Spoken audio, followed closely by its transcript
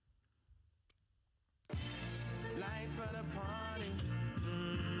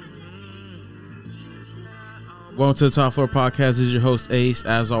Welcome to the Top Floor Podcast. This is your host, Ace.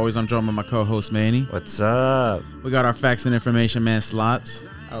 As always, I'm joined by my co-host, Manny. What's up? We got our facts and information man, Slots.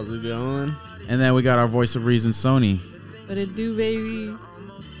 How's it going? And then we got our voice of reason, Sony. What it do, baby?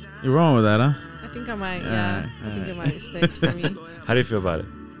 You're wrong with that, huh? I think I might, I think it might stick for me. How do you feel about it?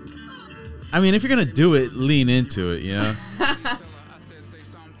 I mean, if you're going to do it, lean into it, you know?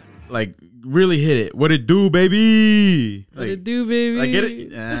 Like, really hit it. What it do, baby? What it do, baby? Like, get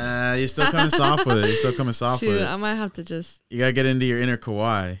it? You're still coming soft with it. You're still coming soft with it. I might have to just... You got to get into your inner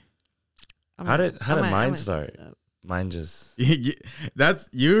Kawhi. How did mine start? Mine just...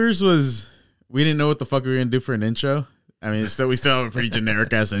 Yours was... We didn't know what the fuck we were going to do for an intro. I mean, we still have a pretty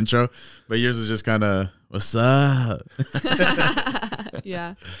generic ass intro, but yours is just kind of, what's up?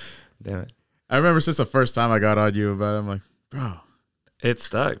 Yeah. Damn it. I remember since the first time I got on you about it, I'm like, bro. It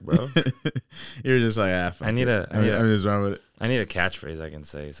stuck, bro. You're just like, fuck I'm just wrong with it. I need a catchphrase I can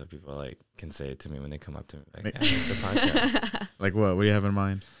say so people like can say it to me when they come up to me. Like, it's a podcast. Like what? What do you have in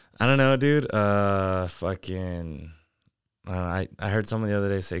mind? I don't know, dude. Fucking, I don't know. I heard someone the other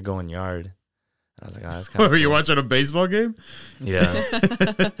day say going yard. I was like, that's kind of Were you watching a baseball game? Yeah.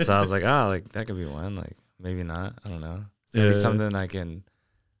 So I was like, like that could be one. Like maybe not. I don't know. Maybe something I can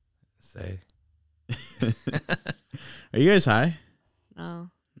say. Are you guys high? No.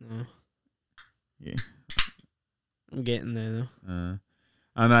 Yeah. I'm getting there though.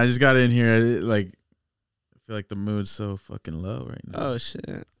 I don't know. I just got in here. I feel like the mood's so fucking low right now. Oh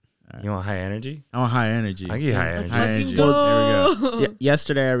shit. You want high energy? I want high energy. I get high energy. High energy. Go. There we go.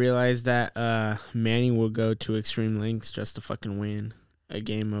 Yesterday I realized that Manny will go to extreme lengths just to fucking win a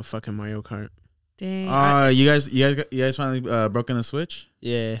game of fucking Mario Kart. Dang. You guys finally broken the Switch?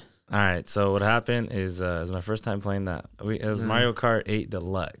 Yeah. All right. So what happened is it was my first time playing that. It was Mario Kart 8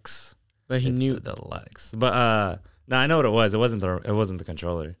 Deluxe. But he knew the Deluxe. But no, I know what it was. It wasn't the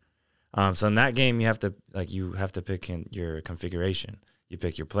controller. So in that game you have to pick your configuration. You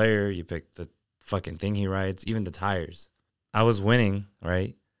pick your player, you pick the fucking thing he rides, even the tires. I was winning,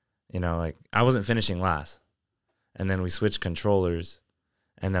 right? You know, like I wasn't finishing last. And then we switched controllers.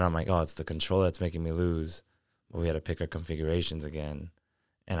 And then I'm like, it's the controller that's making me lose. But we had to pick our configurations again.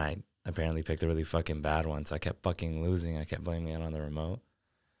 And I apparently picked a really fucking bad one. So I kept fucking losing. I kept blaming it on the remote.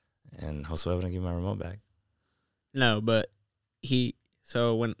 And Josue wouldn't give me my remote back. No, but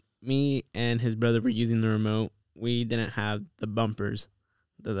so when me and his brother were using the remote, we didn't have the bumpers.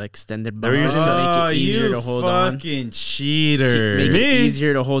 The extended bumpers to make it easier to hold on. Fucking cheater. To make it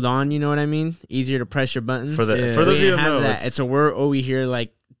easier to hold on, you know what I mean? Easier to press your buttons. For those of you who know, that. It's we're over here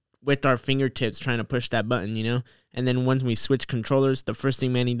like with our fingertips trying to push that button, you know? And then once we switch controllers, the first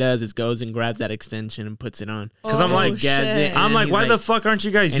thing Manny does is goes and grabs that extension and puts it on. Because I'm like, why the fuck aren't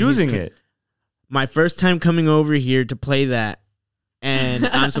you guys using it? My first time coming over here to play that, and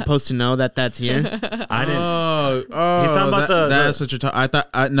I'm supposed to know that that's here. I didn't. Oh, he's talking about that's what you're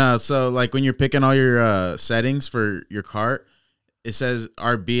talking. No. So like when you're picking all your settings for your cart, it says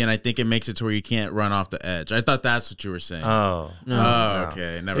RB, and I think it makes it to where you can't run off the edge. I thought that's what you were saying. Oh, no.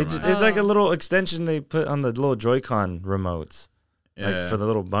 Okay, never mind. It's like a little extension they put on the little Joy-Con remotes, like for the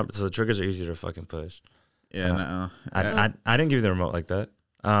little bump, so the triggers are easier to fucking push. Yeah, no. I didn't give you the remote like that.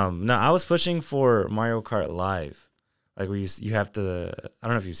 No, I was pushing for Mario Kart Live. Like where you have to, I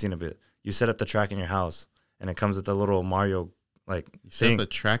don't know if you've seen it, but you set up the track in your house, and it comes with a little Mario like set up the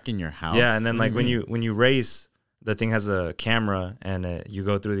track in your house. Yeah, and then like when you race, the thing has a camera, and you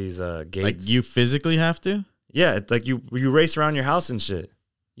go through these gates. Like you physically have to? Yeah, like you race around your house and shit.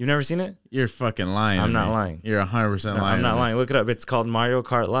 You've never seen it? You're fucking lying. I'm not lying. You're 100% lying. I'm not lying. Look it up. It's called Mario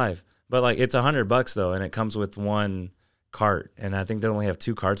Kart Live, but like it's $100 though, and it comes with one cart, and I think they only have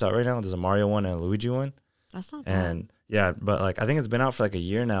 2 carts out right now. There's a Mario one and a Luigi one. That's not bad. And yeah, but like I think it's been out for like a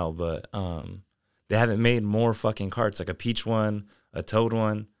year now, but they haven't made more fucking carts, like a Peach one, a Toad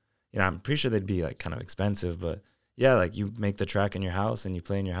one. You know, I'm pretty sure they'd be like kind of expensive, but yeah, like you make the track in your house and you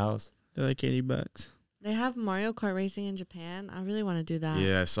play in your house. They're like $80. They have Mario Kart racing in Japan. I really want to do that.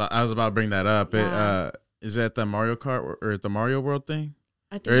 Yeah, so I was about to bring that up. Yeah. Is that the Mario Kart or the Mario World thing?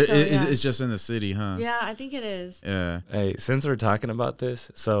 I think so, yeah. It's just in the city, huh? Yeah, I think it is. Yeah. Hey, since we're talking about this,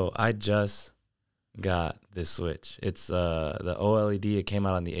 so I just got this Switch. It's the OLED. It came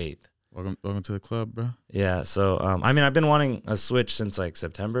out on the 8th. Welcome to the club, bro. Yeah, so I mean, I've been wanting a Switch since like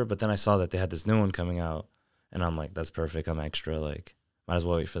September, but then I saw that they had this new one coming out, and I'm like, that's perfect. I'm extra like, might as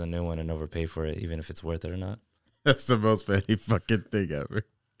well wait for the new one and overpay for it, even if it's worth it or not. That's the most petty fucking thing ever.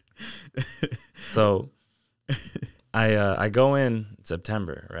 So I go in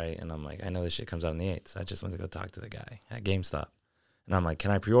September, right? And I'm like, I know this shit comes out on the 8th. So I just went to go talk to the guy at GameStop. And I'm like,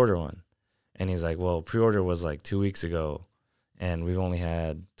 can I pre-order one? And he's like, well, pre-order was like 2 weeks ago. and we've only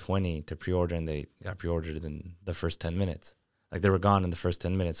had 20 to pre-order, and they got pre-ordered in the first 10 minutes. Like, they were gone in the first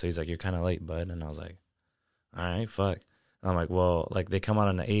 10 minutes. So he's like, you're kind of late, bud. And I was like, all right, fuck. And I'm like, well, like, they come out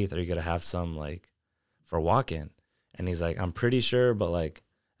on the 8th. Are you going to have some, like, for walk-in? And he's like, I'm pretty sure, but, like,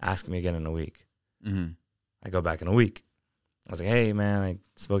 ask me again in a week. Mm-hmm. I go back in a week. I was like, hey, man, I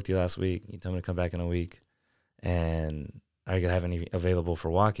spoke to you last week. You told me to come back in a week. And are you going to have any available for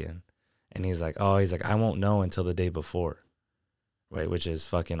walk-in? And he's like, I won't know until the day before, right, which is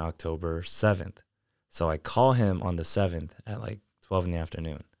fucking October 7th. So I call him on the 7th at like 12 in the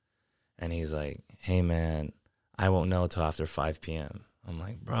afternoon. And he's like, hey, man, I won't know till after 5 p.m. I'm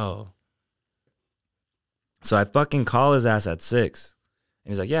like, bro. So I fucking call his ass at 6.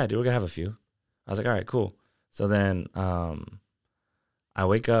 And he's like, yeah, dude, we're going to have a few. I was like, all right, cool. So then I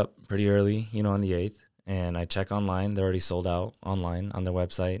wake up pretty early, you know, on the 8th. And I check online. They're already sold out online on their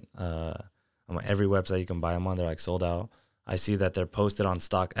website. On every website you can buy them on, they're like sold out. I see that they're posted on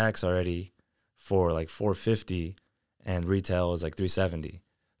StockX already for like $450, and retail is like $370.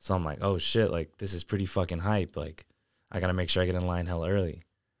 So I'm like, oh shit, like this is pretty fucking hype. Like I gotta make sure I get in line hella early,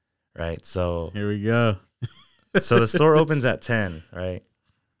 right? So Here we go. so the store opens at 10, right?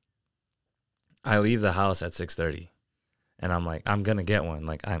 I leave the house at 6:30, and I'm like, I'm gonna get one.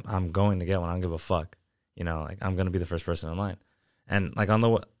 Like I'm going to get one. I don't give a fuck. You know, like I'm gonna be the first person in line. And like on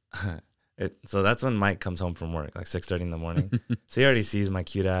the so that's when Mike comes home from work, like 6:30 in the morning. So he already sees my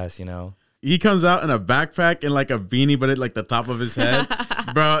cute ass, you know. He comes out in a backpack and like a beanie, but at like the top of his head.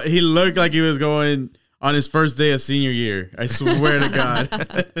 Bro, he looked like he was going on his first day of senior year. I swear to God.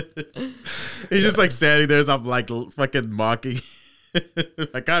 He's just like standing there, so I'm like fucking mocking.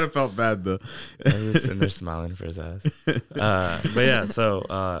 I kind of felt bad though. I was just sitting there smiling for his ass. But yeah,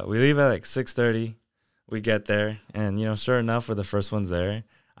 so we leave at like 6:30. We get there, and you know, sure enough, we're the first ones there.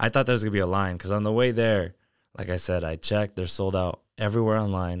 I thought there was gonna be a line because on the way there, like I said, I checked. They're sold out everywhere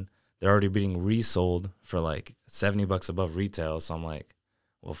online. They're already being resold for like $70 above retail. So I'm like,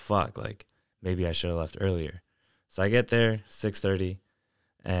 well, fuck, like maybe I should have left earlier. So I get there 6:30,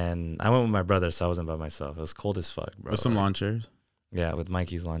 and I went with my brother, so I wasn't by myself. It was cold as fuck, bro. With some lawn chairs. Yeah, with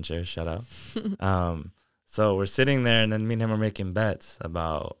Mikey's lawn chairs. Shout out. So we're sitting there, and then me and him are making bets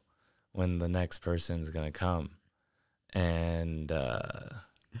about when the next person's gonna come, and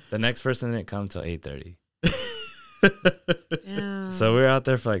the next person didn't come till 8:30. Yeah. So we were out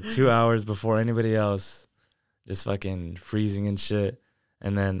there for like 2 hours before anybody else, just fucking freezing and shit.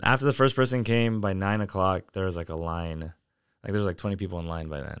 And then after the first person came by 9 o'clock, there was like a line, like there was like 20 people in line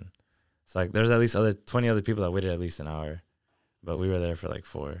by then. It's like there's at least 20 other people that waited at least an hour, but we were there for like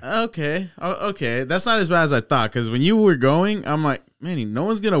 4. Okay. Okay. That's not as bad as I thought. Because when you were going, I'm like, man, no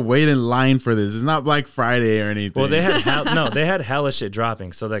one's going to wait in line for this. It's not Black Friday or anything. Well, they had they had hella shit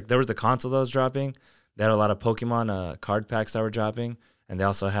dropping. So like there was the console that was dropping. They had a lot of Pokemon card packs that were dropping, and they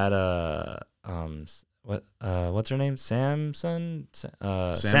also had what's her name? Samus.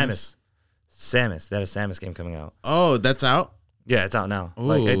 Samus. They had a Samus game coming out. Oh, that's out? Yeah, it's out now. Ooh,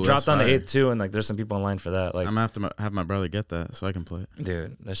 like it dropped on the fire. 8th too, and like there's some people in line for that. Like I'm gonna have to have my brother get that so I can play it.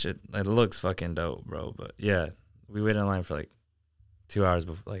 dude, that shit it looks fucking dope, bro. But yeah, we waited in line for like 2 hours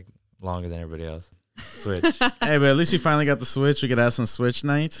before, like longer than everybody else. Switch. Hey, but at least you finally got the Switch. We could have some Switch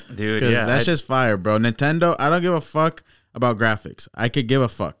nights. Dude, Because yeah. that's just fire, bro. Nintendo, I don't give a fuck about graphics. I could give a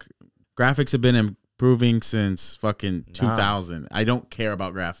fuck. Graphics have been improving since fucking 2000. I don't care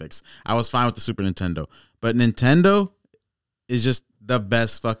about graphics. I was fine with the Super Nintendo. But Nintendo is just the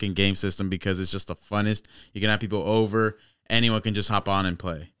best fucking game system because it's just the funnest. You can have people over. Anyone can just hop on and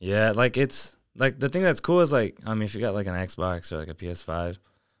play. Yeah, like it's like the thing that's cool is like, I mean, if you got like an Xbox or like a PS5,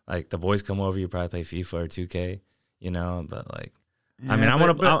 like the boys come over, you probably play FIFA or 2K, you know, but like, Yeah, I mean,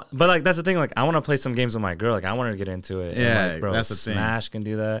 but but like, that's the thing. Like, I want to play some games with my girl. Like, I want her to get into it. Yeah, and, like, bro, that's the thing. Smash can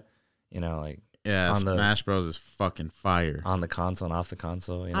do that, you know, like Yeah, on the- Smash Bros is fucking fire. on the console and off the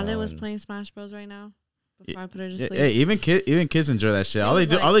console. You Ale know, was and- playing Smash Bros right now before I put her to Yeah, sleep. hey, even kids enjoy that shit. It All they was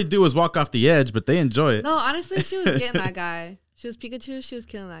do, like- all they do is walk off the edge, but they enjoy it. No, honestly, she was getting that guy. She was Pikachu. She was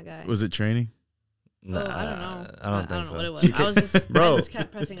killing that guy. Was it training? Oh, I don't know. I don't think I don't so. know what it was. I was just, Bro, I just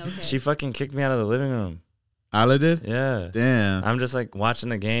kept pressing OK. She fucking kicked me out of the living room. Ala did? Yeah. Damn. I'm just like watching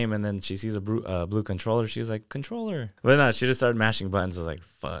the game, and then she sees a blue controller. She's like, controller. But no, she just started mashing buttons. I was like,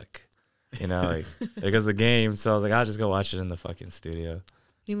 fuck. You know, like, there goes the game. So I was like, I'll just go watch it in the fucking studio.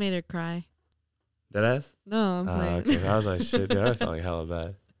 You made her cry. Dead ass? No, I'm playing. Okay. I was like, shit, dude. I felt like hella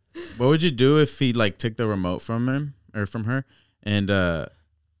bad. What would you do if he like took the remote from him or from her, and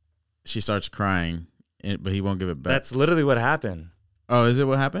she starts crying, but he won't give it back? That's literally what happened. Oh, is it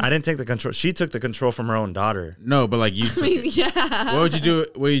what happened? I didn't take the control. She took the control from her own daughter. No, but like you. I Took mean, it. yeah. What would you do?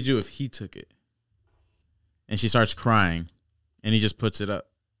 What would you do if he took it, and she starts crying, And he just puts it up.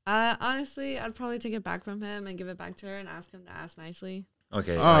 Honestly, I'd probably take it back from him and give it back to her and ask him to ask nicely.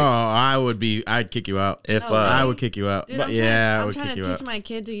 Okay. Oh, I'd kick you out. If No, I really? would kick you out. Dude, I I'm would trying kick to you teach out. my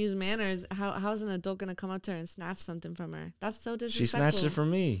kid to use manners. How's an adult gonna come up to her and snatch something from her? That's so she disrespectful. snatched it from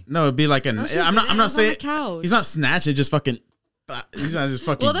me. No, it'd be like No, she I'm didn't. It not was on saying the couch. he's not snatching, just fucking. He's not just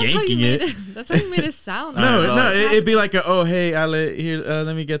fucking Well, that's how you yanking made it. That's how you made it sound. No, Alright, no, well, it'd be like oh hey Ale, here,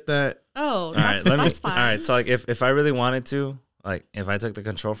 let me get that. Oh, All right, that's fine. All right, so like if I really wanted to, like if I took the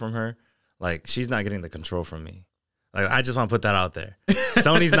control from her, like she's not getting the control from me. Like I just want to put that out there.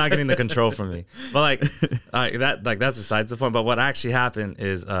 Sony's not getting the control from me. But that's besides the point. But what actually happened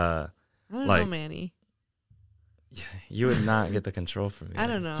is I don't like- know, Manny. you would not get the control from me. I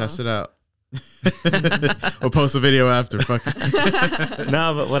don't know. Test it out. We'll post a video after. Fuck.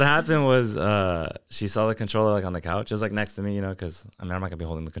 No, but what happened was she saw the controller like on the couch. It was like next to me, you know, because I mean I'm not gonna be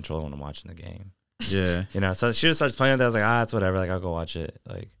holding the controller when I'm watching the game. Yeah. You know, so she just starts playing with it. I was like, it's whatever. Like, I'll go watch it,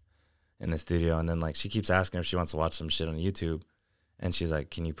 like, in the studio. And then, like, she keeps asking if she wants to watch some shit on YouTube. And she's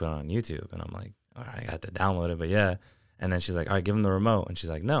like, can you put it on YouTube? And I'm like, all right, I got to download it, but yeah. And then she's like, all right, give him the remote. And she's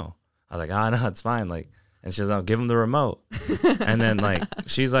like, no. I was like, no, it's fine. Like, and she's like, give him the remote. And then, like,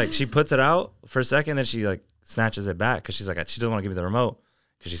 she's like, she puts it out for a second, and she, like, snatches it back because she's like, she doesn't want to give me the remote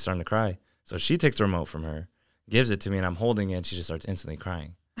because she's starting to cry. So she takes the remote from her, gives it to me, and I'm holding it, and she just starts instantly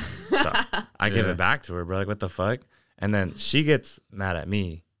crying. So I give it back to her, bro. Like, what the fuck? And then she gets mad at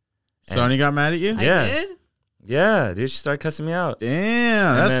me. Sony got mad at you? I Yeah. did? Yeah, dude. She started cussing me out.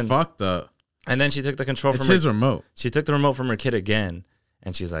 Damn, that's then- fucked up. And then she took the control It's from his her. remote. She took the remote from her kid again.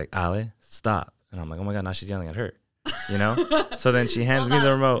 And she's like, Ale, stop. And I'm like, oh my God, now she's yelling at her. You know? So then she hands me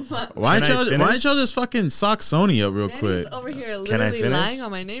the remote. Why Can I don't finish? y'all just fucking sock Sony up real Manny's quick? over here Can I literally finish? lying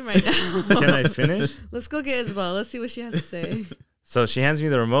on my name right now. Can I finish? Let's go get Isabel. Let's see what she has to say. So she hands me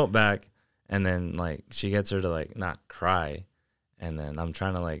the remote back. And then, like, she gets her to, like, not cry. And then I'm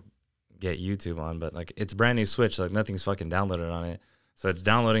trying to, like, get YouTube on. But, like, it's brand new Switch. Like, nothing's fucking downloaded on it. So it's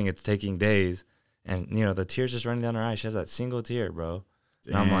downloading. It's taking days. And, you know, the tears just running down her eyes. She has that single tear, bro.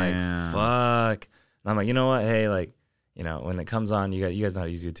 And I'm like, Damn. fuck. And I'm like, you know what? Hey, like, you know, when it comes on, you guys know how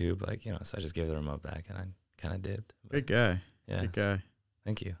to use YouTube. Like, you know, so I just gave the remote back. And I kind of dipped. Good guy. Yeah. Good guy.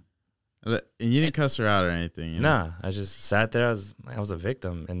 Thank you. And you didn't cuss her out or anything. You know? Nah, I just sat there. I was a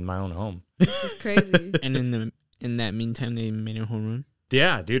victim in my own home. It's crazy. And in that meantime, they made a home run.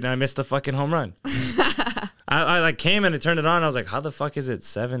 Yeah, dude, I missed the fucking home run. I like came and I turned it on. I was like, how the fuck is it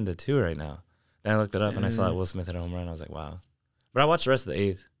 7-2 right now? Then I looked it up and I saw that Will Smith had a home run. I was like, wow. But I watched the rest of the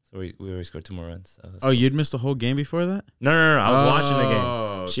eighth, so we already scored 2 more runs. So that's Oh, cool. you'd missed the whole game before that? No. I was watching the game.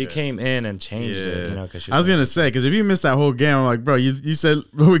 Oh, She okay. came in and changed it, you know, because I was gonna say, because if you missed that whole game, I'm like, bro, you said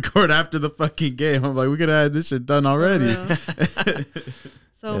we'll record after the fucking game. I'm like, we could have had this shit done already.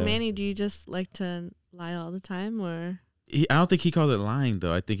 So, Yeah. Manny, do you just like to lie all the time, or? I don't think he calls it lying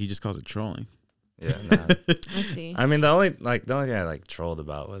though. I think he just calls it trolling. Yeah, nah. I see. I mean, the only thing I like trolled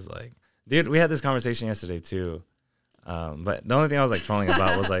about was like, dude, we had this conversation yesterday too. But the only thing I was like trolling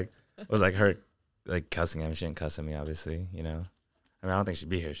about was like her like cussing at me. She didn't cuss at me, obviously, you know. I mean, I don't think she'd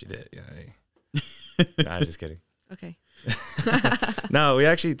be here if she did. Yeah, nah, I'm just kidding. Okay. No, we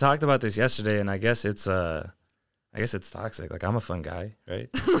actually talked about this yesterday, and I guess it's toxic. Like, I'm a fun guy, right?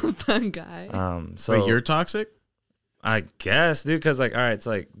 Fun guy. So Wait, you're toxic? I guess, dude, because like, all right, it's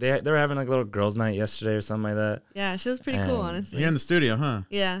like they were having like a little girls' night yesterday or something like that. Yeah, she was pretty cool, And honestly. Here in the studio, huh?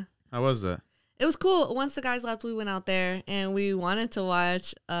 Yeah. How was that? It was cool. Once the guys left, we went out there and we wanted to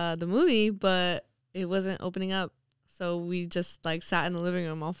watch the movie, but it wasn't opening up. So we just like sat in the living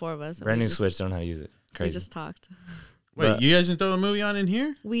room, all 4 of us. and Brand we new just- Switch, don't know how to use it. We Crazy. just talked. Wait, But- you guys didn't throw the movie on in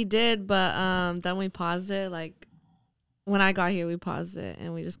here? We did, but then we paused it. Like when I got here, we paused it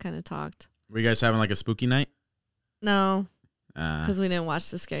and we just kind of talked. Were you guys having like a spooky night? No, because we didn't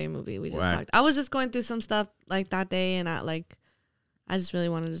watch the scary movie. We just Whack. talked. I was just going through some stuff like that day, and I just really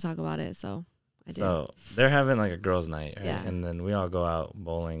wanted to talk about it, so I did. So they're having like a girls' night, right? Yeah. And then we all go out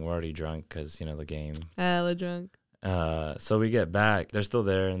bowling. We're already drunk because, you know, the game. Hella drunk. So we get back. They're still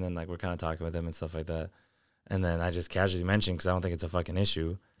there. And then like we're kind of talking with them and stuff like that. And then I just casually mentioned, because I don't think it's a fucking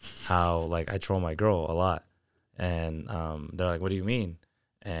issue, how like I troll my girl a lot. And they're like, what do you mean?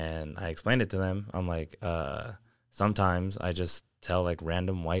 And I explained it to them. I'm like, sometimes I just tell like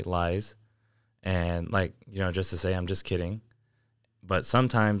random white lies and like, you know, just to say I'm just kidding. But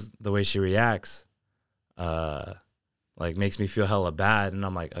sometimes the way she reacts, like makes me feel hella bad. And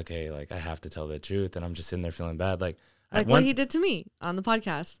I'm like, okay, like I have to tell the truth. And I'm just sitting there feeling bad. Like What he did to me on the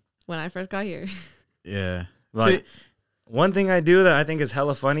podcast when I first got here. Yeah. like one thing I do that I think is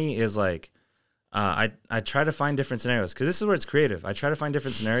hella funny is like, I try to find different scenarios because this is where it's creative. I try to find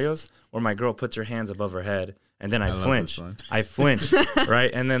different scenarios where my girl puts her hands above her head and then I flinch. I flinch,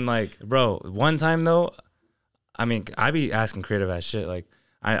 right? And then like, bro, one time though, I mean, I be asking creative ass shit. Like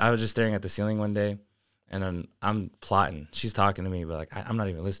I was just staring at the ceiling one day and then I'm plotting. She's talking to me, but like I'm not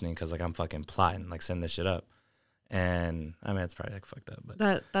even listening because like I'm fucking plotting, like setting this shit up. And I mean, it's probably like fucked up,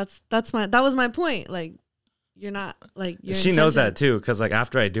 but that was my point. Like, you're not like she knows that too, because like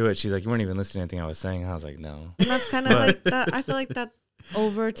after I do it, she's like, you weren't even listening to anything I was saying. I was like, no. And that's kind of like that. I feel like that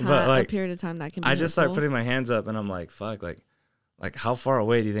over time, like, a period of time, that can be. I just start putting my hands up, and I'm like, fuck, like how far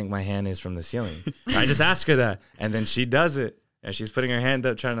away do you think my hand is from the ceiling? I just ask her that, and then she does it, and she's putting her hand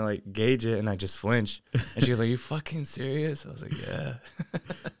up trying to like gauge it, and I just flinch, and she was like, "You fucking serious?" I was like, "Yeah."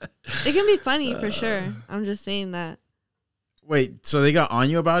 It can be funny for sure. I'm just saying that. Wait, so they got on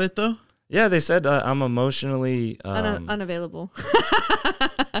you about it though? Yeah, they said I'm emotionally unavailable.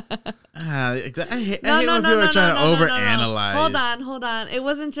 I hate when people are trying to overanalyze. Hold on. It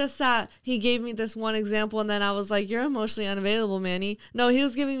wasn't just that he gave me this one example and then I was like, "You're emotionally unavailable, Manny." No, he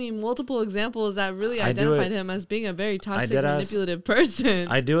was giving me multiple examples that really identified him as being a very toxic, manipulative person.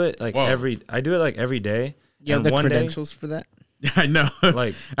 I do it like every day. You have the credentials for that? I know.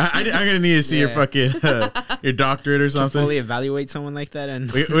 Like I'm gonna need to see your fucking your doctorate or something to fully evaluate someone like that.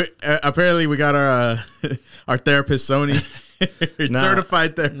 And apparently we got our our therapist Sony,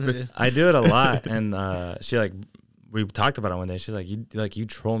 certified therapist. I do it a lot, and she like we talked about it one day. She's like you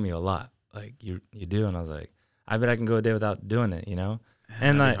troll me a lot, like you do, and I was like, I bet I can go a day without doing it, you know.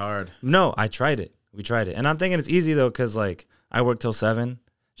 And that'd be hard. No, I tried it. We tried it, and I'm thinking it's easy though, cause like I work till 7.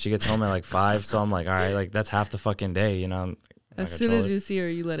 She gets home at like 5, so I'm like, all right, like that's half the fucking day, you know. As soon as you see her,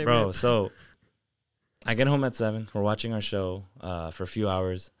 you let it rip. Rip. So I get home at 7. We're watching our show for a few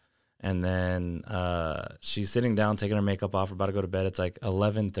hours. And then she's sitting down, taking her makeup off. We're about to go to bed. It's like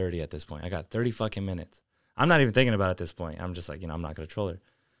 11:30 at this point. I got 30 fucking minutes. I'm not even thinking about it at this point. I'm just like, I'm not going to troll her.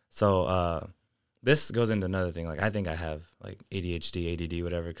 So this goes into another thing. Like I think I have like ADHD, ADD,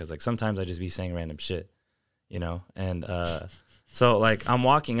 whatever. Because like sometimes I just be saying random shit, And so like I'm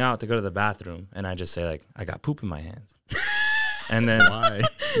walking out to go to the bathroom. And I just say like, I got poop in my hands. And then why?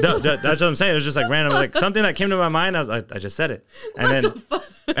 That's what I'm saying. It was just like random, like something that came to my mind. I just said it,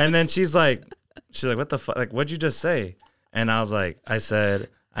 and then she's like, what the fuck? Like, what'd you just say? And I was like, I said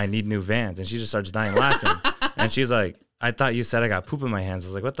I need new Vans, and she just starts dying laughing, and she's like, I thought you said I got poop in my hands. I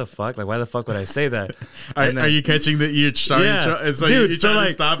was like, what the fuck? Like, why the fuck would I say that? Are you catching that you're starting? Yeah, so dude, you're trying like,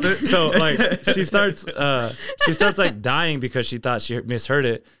 to stop it. So like she starts like dying because she thought she misheard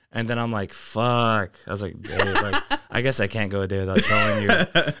it. And then I'm like, fuck. I was like, babe, like, I guess I can't go a day without telling you.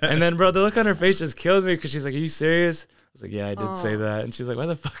 And then, bro, the look on her face just killed me because she's like, are you serious? I was like, yeah, I did say that. And she's like, why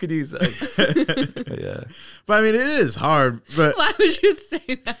the fuck did you say? Yeah. But I mean, it is hard. But why would you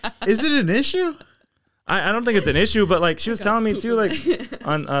say that? Is it an issue? I don't think it's an issue, but like she was telling me too, like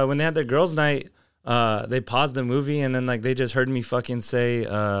on when they had their girls' night, they paused the movie and then like they just heard me fucking say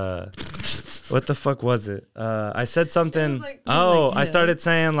what the fuck was it? I said something. I started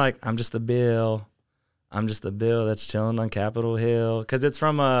saying like I'm just a bill that's chilling on Capitol Hill because it's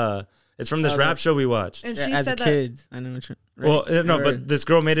from this rap show we watched. And she as said a kid, I know. Well, no, but this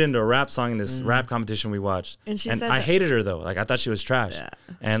girl made it into a rap song in this rap competition we watched. And she said I hated her though. Like I thought she was trash. Yeah.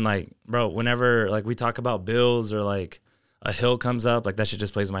 And like, bro, whenever like we talk about bills or like a hill comes up, like that shit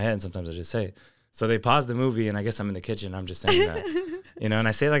just plays in my head and sometimes I just say it. So they paused the movie and I guess I'm in the kitchen. I'm just saying that, and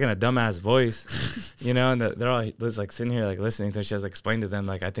I say it like in a dumbass voice, and they're all like sitting here like listening to her. She has like explained to them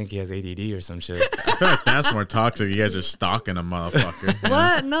like I think he has ADD or some shit. I feel like that's more toxic. You guys are stalking a motherfucker.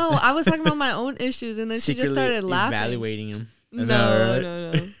 What? No, I was talking about my own issues and then she just started laughing. Evaluating him.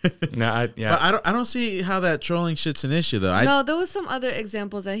 No. No, yeah. But I don't see how that trolling shit's an issue though. No, there was some other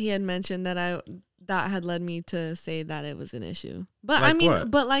examples that he had mentioned that had led me to say that it was an issue. But like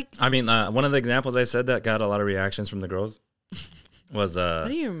what? I mean, one of the examples I said that got a lot of reactions from the girls was how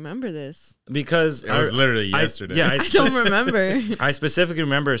do you remember this? Because it was literally yesterday. I don't remember. I specifically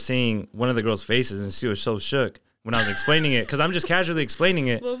remember seeing one of the girls' faces and she was so shook when I was explaining it because I'm just casually explaining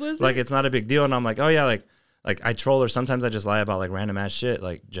it. What was like it? It's not a big deal, and I'm like, oh yeah, like I troll her. Sometimes I just lie about like random ass shit,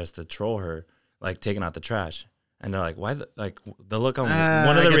 like just to troll her, like taking out the trash. And they're like, why? The look on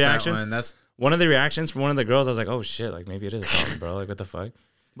one of the reactions. One of the reactions from one of the girls, I was like, oh shit, like maybe it is a problem, bro. Like what the fuck?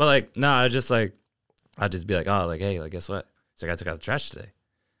 But like, no, I'd just be like, oh, like hey, like guess what? She's like, I took out the trash today.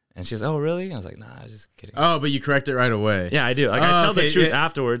 And she's, oh really? I was like, nah, I was just kidding. Oh, but you correct it right away. Yeah, I do. Like I tell the truth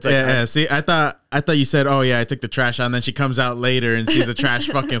afterwards. Like, yeah. See, I thought you said, oh yeah, I took the trash out. And then she comes out later and sees the trash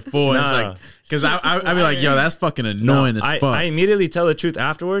fucking full. And it's like, because I'd be like, yo, that's fucking annoying as fuck. I immediately tell the truth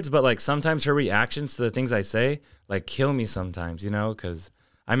afterwards, but like sometimes her reactions to the things I say like kill me sometimes, because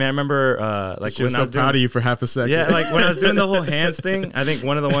I mean, I remember like she was so proud of you for half a second. Yeah, like when I was doing the whole hands thing, I think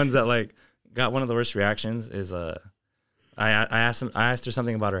one of the ones that like got one of the worst reactions is I asked her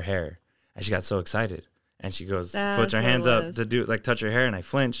something about her hair, and she got so excited, and she goes, puts her hands up to do like touch her hair, and I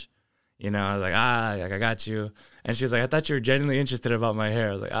flinch. You know, I was like, like I got you. And she was like, I thought you were genuinely interested about my hair.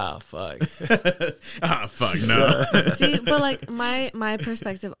 I was like, fuck. Fuck, no. See, but like my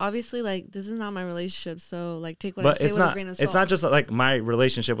perspective, obviously, like this is not my relationship, so like take what I say with a grain of salt. It's not just like my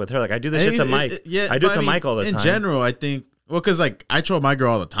relationship with her. Like I do this shit to Mike. I do it to Mike all the time. In general, I think, well, because like I troll my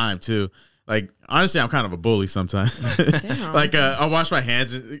girl all the time too. Like honestly, I'm kind of a bully sometimes. Like I'll wash my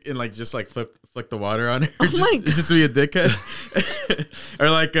hands and like just like flick the water on her, just to be a dickhead.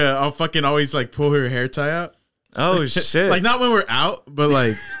 Or like I'll fucking always like pull her hair tie out. Oh shit! Like not when we're out, but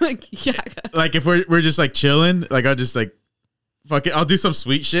like yeah. Like if we're just like chilling, like I'll just like fucking I'll do some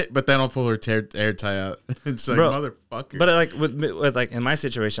sweet shit, but then I'll pull her hair tie out. It's like, bro, motherfucker. But like with like in my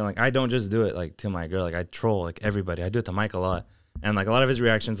situation, like I don't just do it like to my girl. Like I troll like everybody. I do it to Mike a lot, and like a lot of his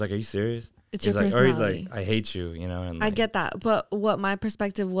reactions, like, "Are you serious?" It's your like, personality. or he's like, "I hate you," you know. And like, I get that, but what my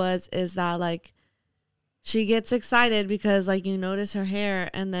perspective is that like she gets excited because like you notice her hair,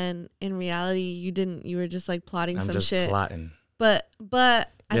 and then in reality you didn't. You were just like plotting some shit. Plotting. But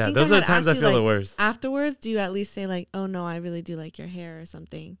I think those are the times I feel the worst. Afterwards, do you at least say like, "Oh no, I really do like your hair" or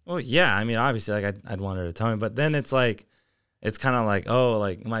something? Well, yeah. I mean, obviously, like I'd want her to tell me, but then it's like, it's kind of like, oh,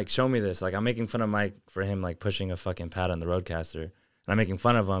 like Mike, show me this. Like I'm making fun of Mike for him like pushing a fucking pad on the Roadcaster, and I'm making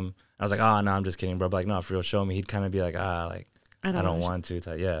fun of him. I was like, oh no, I'm just kidding, bro. But like, no, for real, show me. He'd kind of be like, like I don't want to.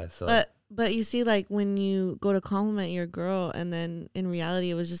 Yeah. So. But you see, like when you go to compliment your girl, and then in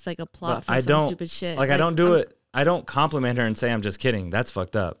reality it was just like a plot for some stupid shit. Like I don't do it. I don't compliment her and say I'm just kidding. That's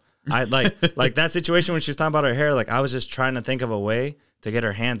fucked up. I like that situation when she was talking about her hair. Like I was just trying to think of a way to get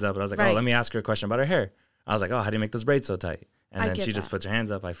her hands up. And I was like, oh, let me ask her a question about her hair. I was like, oh, how do you make those braids so tight? And then she just puts her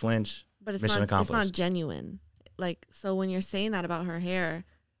hands up. I flinch. But it's not genuine. Like so when you're saying that about her hair,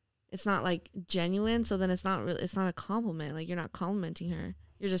 it's not like genuine. So then it's not a compliment. Like you're not complimenting her.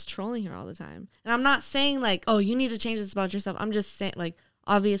 You're just trolling her all the time. And I'm not saying like, oh, you need to change this about yourself. I'm just saying like,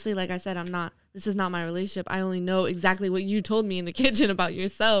 obviously, like I said, this is not my relationship. I only know exactly what you told me in the kitchen about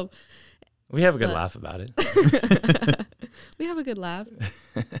yourself. We have a good laugh about it. We have a good laugh.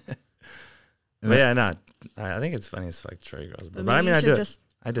 But yeah, no, I think it's funny as fuck to troll girls. But I mean, I do it.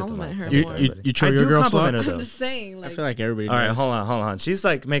 I did compliment her. You troll your girl slot? I'm just saying. Like, I feel like everybody does. All right, hold on. She's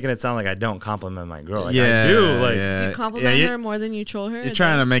like making it sound like I don't compliment my girl. Like, I do. Like, do you compliment her more than you troll her? You're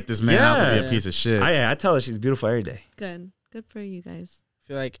trying to make this man out to be a piece of shit. I tell her she's beautiful every day. Good for you guys. I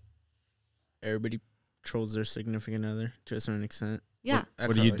feel like everybody trolls their significant other to a certain extent. Yeah.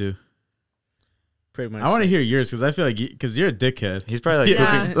 What do you do? Pretty much. I want to hear yours because I feel like because you're a dickhead. He's probably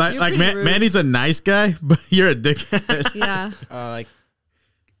like like Manny's a nice guy, but you're a dickhead. Yeah.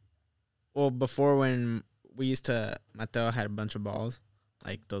 Well, before when we used to, Mateo had a bunch of balls,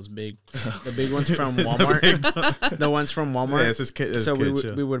 like those the big ones from Walmart. The ones from Walmart. Yeah, it's his kid. So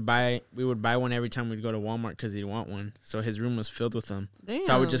we would buy one every time we'd go to Walmart because he'd want one. So his room was filled with them. Damn.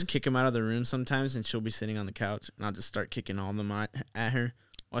 So I would just kick him out of the room sometimes, and she'll be sitting on the couch, and I'll just start kicking all of them at her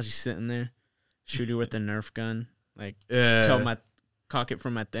while she's sitting there. Shoot her with the Nerf gun. Like cock it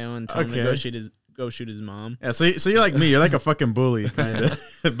from Mateo and tell him to go shoot his mom. Yeah, so you're like me. You're like a fucking bully, kind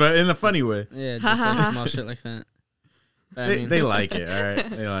of, but in a funny way. Yeah, just like small shit like that. But they like it, all right.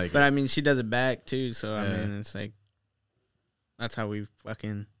 They like it. But I mean, she does it back too. So I mean, it's like that's how we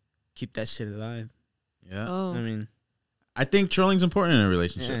fucking keep that shit alive. Yeah. Oh. I mean, I think trolling's important in a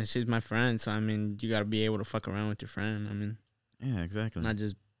relationship. Yeah, she's my friend, so I mean, you got to be able to fuck around with your friend. I mean, yeah, exactly. Not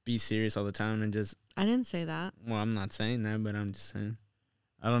just be serious all the time and just. I didn't say that. Well, I'm not saying that, but I'm just saying.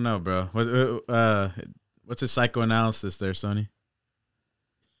 I don't know, bro. What's his psychoanalysis there, Sonny?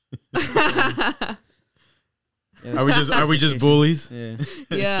 Are we just bullies? Yeah.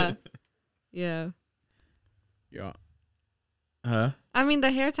 Yeah. Yeah. Huh? I mean, the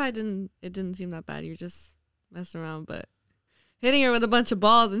hair tie didn't seem that bad. You're just messing around, but hitting her with a bunch of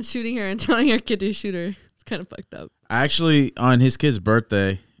balls and shooting her and telling her kid to shoot her, it's kind of fucked up. Actually, on his kid's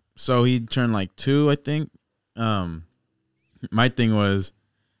birthday, so he turned like 2, I think. My thing was,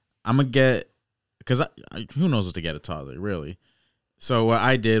 I'm gonna get, because who knows what to get a toddler, really. So what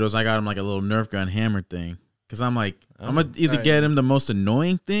I did was I got him like a little Nerf gun hammer thing, because I'm like, I'm gonna either get him the most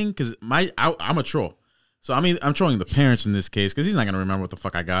annoying thing, because I'm a troll. So I'm trolling the parents in this case, because he's not gonna remember what the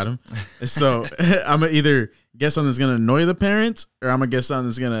fuck I got him. So I'm gonna either get something that's gonna annoy the parents, or I'm gonna get something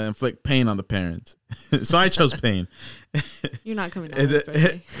that's gonna inflict pain on the parents. So I chose pain. You're not coming down on his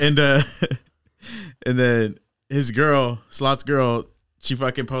birthday. And then his girl, Slot's girl, she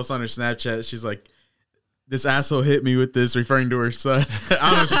fucking posts on her Snapchat. She's like, this asshole hit me with this, referring to her son. I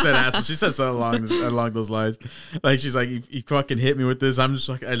don't know if she said asshole. She said something along those lines. Like, she's like, he fucking hit me with this. I'm just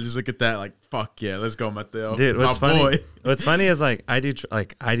like, I just look at that like, fuck yeah, let's go, Mateo. Dude, what's My funny? boy. What's funny is like I do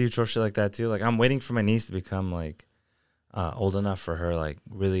troll shit like that too. Like, I'm waiting for my niece to become like old enough for her like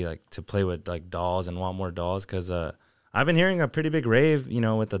really like to play with like dolls and want more dolls. Because I've been hearing a pretty big rave, you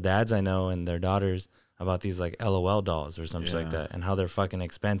know, with the dads I know and their daughters about these like LOL dolls or some shit like that, and how they're fucking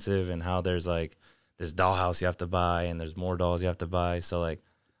expensive, and how there's like this dollhouse you have to buy, and there's more dolls you have to buy. So like,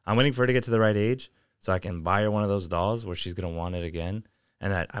 I'm waiting for her to get to the right age so I can buy her one of those dolls where she's gonna want it again.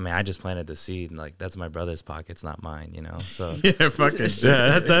 And I mean, I just planted the seed, and like, that's my brother's pockets, not mine, you know. So Yeah, fucking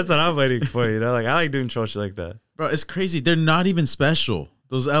yeah, that's what I'm waiting for, you know. Like, I like doing troll shit like that. bro, it's crazy. They're not even special.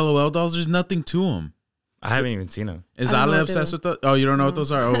 Those LOL dolls, there's nothing to them. I haven't even seen them. Is I don't know Ale what they obsessed were. with those? Oh, you don't know what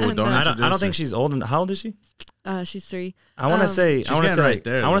those are? Oh, don't No. I introduce don't think her. she's old. How old is she? She's 3. I want to say. She's I want to getting say. right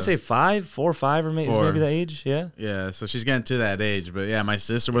there, I want though. to say 5, 4, 5, or maybe, is 4. maybe the age. Yeah. Yeah, so she's getting to that age. But yeah, my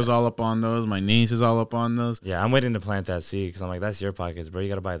sister was all up on those. My niece is all up on those. Yeah, I'm waiting to plant that seed because I'm like, that's your pockets, bro. You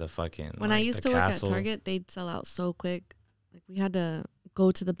gotta buy the fucking. When like, I used the to work castle. at Target, they'd sell out so quick. Like, we had to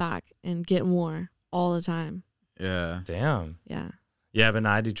go to the back and get more all the time. Yeah. Damn. Yeah. Yeah, but no,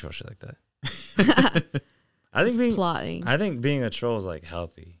 I do troll shit like that. I think being Plotting. I think being a troll is like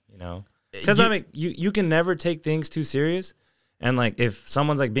healthy, you know, because You- I mean, you can never take things too serious, and like if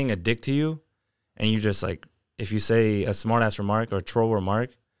someone's like being a dick to you, and you just like if you say a smart ass remark or a troll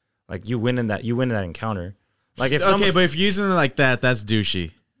remark, like you win in that encounter. Like if Okay, but if you're using it like that, that's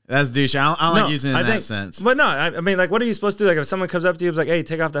douchey. That's douchey. I don't like using it in that sense. But no, I mean, like, what are you supposed to do? Like, if someone comes up to you and is like, "Hey,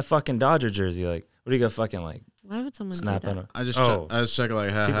 take off that fucking Dodger jersey," like, what are you gonna fucking like Why would someone snap do at that? them? I just Oh. I just chuckle like,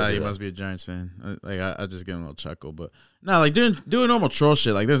 People haha, do you that. must be a Giants fan. Like I just get a little chuckle, but no, like doing normal troll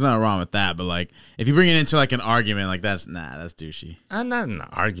shit, like there's nothing wrong with that. But like if you bring it into like an argument, like that's douchey. I'm not in an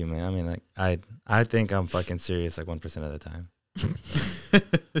argument. I mean, like, I think I'm fucking serious like 1% of the time.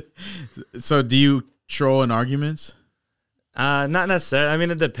 So do you troll in arguments? Not necessarily. I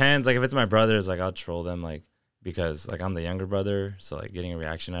mean, it depends. Like, if it's my brothers, like, I'll troll them, like, because like I'm the younger brother, so like getting a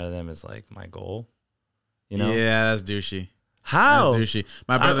reaction out of them is like my goal. You know? Yeah, that's douchey. How? That's douchey.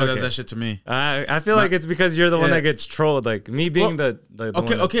 My brother does okay. that shit to me. I feel like it's because you're the one Yeah. that gets trolled. Like me being Well, the Okay, one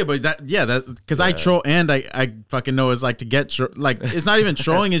that- okay, but that's because I Yeah. troll and I fucking know it's like to get like it's not even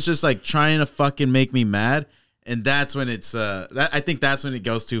trolling. It's just like trying to fucking make me mad, and that's when it's I think that's when it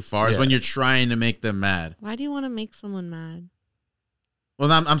goes too far. Is Yeah. when you're trying to make them mad. Why do you want to make someone mad?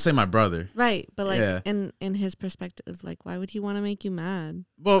 Well, I'm saying my brother. Right, but like Yeah. in his perspective, like why would he want to make you mad?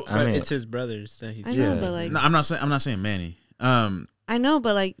 Well, I mean, It's his brothers that he's. I know, Yeah. but like no, I'm not saying Manny. I know,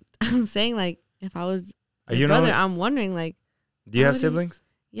 but like I'm saying, like if I was Are your you brother, know? I'm wondering, like, Do you why have would he- siblings?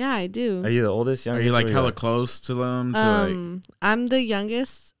 yeah, I do. Are you the oldest, Are youngest? you like or hella close to them? I'm the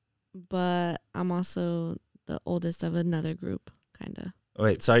youngest, but I'm also the oldest of another group, kind of.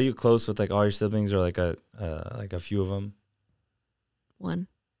 Wait, so are you close with like all your siblings, or like a few of them? One,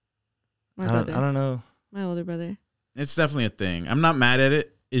 my I brother, don't know. my older brother. It's definitely a thing. I'm not mad at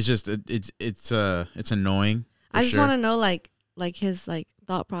it. It's just it's annoying. I just sure. want to know like his like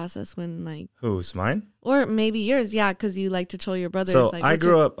thought process when like, Who's mine? or maybe yours, yeah, because you like to troll your brothers. So like, I what's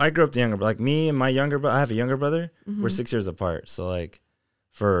grew your- up the younger, like me and my younger brother. I have a younger brother. We're Mhm. 6 years apart. So like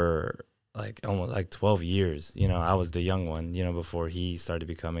for like almost like 12 years, you know, I was the young one, you know, before he started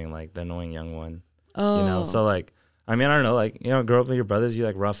becoming like the annoying young one, Oh, you know. So like, I mean, I don't know, like, you know, grow up with your brothers, you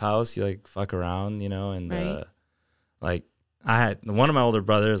like rough house, you like fuck around, you know, and Right. like I had one of my older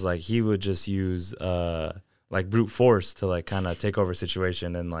brothers, like he would just use like brute force to like kind of take over a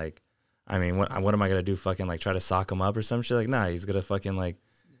situation, and like, I mean, what am I gonna do? Fucking like try to sock him up or some shit? Like, nah, he's gonna fucking like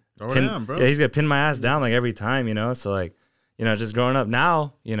Throw it pin, down, bro. yeah, he's gonna pin my ass down like every time, you know. So like, you know, just growing up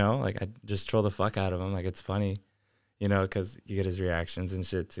now, you know, like I just troll the fuck out of him. Like it's funny, you know, because you get his reactions and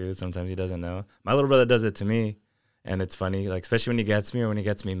shit too. Sometimes he doesn't know. My little brother does it to me, and it's funny. Like especially when he gets me or when he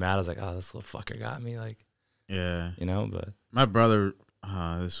gets me mad, I was like, oh, this little fucker got me. Like, Yeah. you know, but My brother,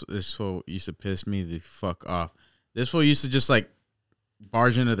 this fool used to piss me the fuck off. This fool used to just like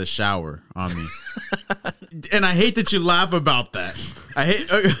barge into the shower on me. And I hate that you laugh about that. I hate,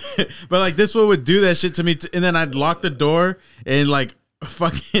 but like this fool would do that shit to me, and then I'd lock the door and like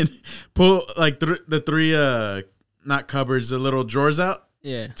fucking pull like the three not cupboards, the little drawers out.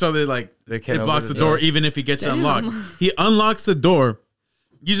 Yeah. So they like they it can't blocks the open door even if he gets it unlocked. He unlocks the door,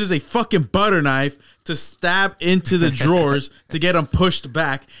 uses a fucking butter knife to stab into the drawers to get them pushed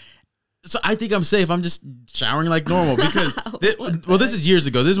back. So I think I'm safe. I'm just showering like normal because this is years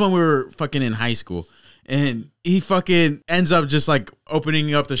ago. This is when we were fucking in high school, and he fucking ends up just like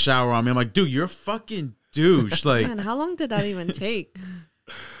opening up the shower on me. I'm like, dude, you're a fucking douche. Like, Man, how long did that even take?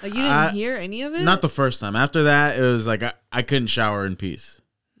 Like you didn't hear any of it? Not the first time. After that, it was like I couldn't shower in peace.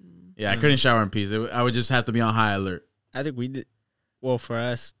 Yeah, I couldn't shower in peace. I would just have to be on high alert. I think we did. Well, for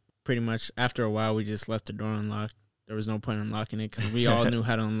us, pretty much after a while, we just left the door unlocked. There was no point in unlocking it because we all knew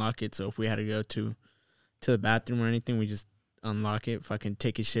how to unlock it. So if we had to go to the bathroom or anything, we just unlock it, fucking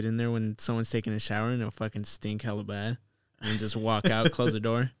take a shit in there when someone's taking a shower and it'll fucking stink hella bad. And just walk out, close the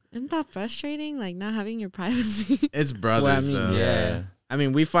door. Isn't that frustrating? Like not having your privacy. It's brothers. Well, I mean, yeah. I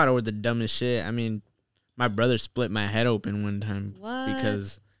mean, we fought over the dumbest shit. I mean, my brother split my head open one time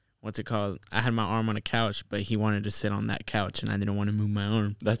because what's it called? I had my arm on a couch, but he wanted to sit on that couch, and I didn't want to move my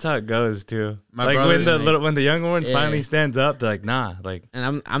arm. That's how it goes too. My like brother, when the younger one finally stands up, they're like, nah. Like,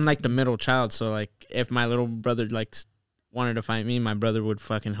 and I'm like the middle child, so like if my little brother like wanted to fight me, my brother would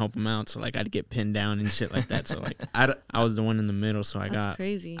fucking help him out. So like I'd get pinned down and shit like that. So like I was the one in the middle, so That's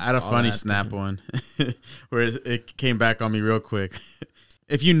crazy. I had a funny snap one where it came back on me real quick.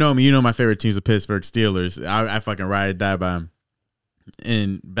 If you know me, you know my favorite team's the Pittsburgh Steelers. I fucking ride or die by them.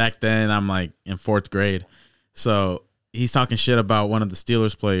 And back then I'm like in 4th grade. So he's talking shit about one of the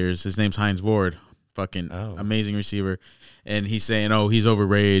Steelers players. His name's Hines Ward. Fucking amazing receiver. And he's saying, oh, he's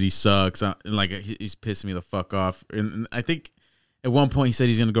overrated. He sucks. And like he's pissing me the fuck off. And I think at one point he said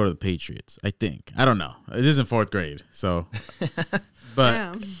he's going to go to the Patriots. I think. I don't know. It is in 4th grade. So, but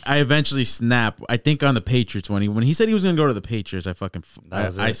damn. I eventually snapped. I think on the Patriots when he said he was going to go to the Patriots,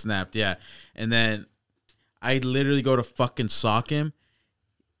 I snapped. Yeah. And then I literally go to fucking sock him.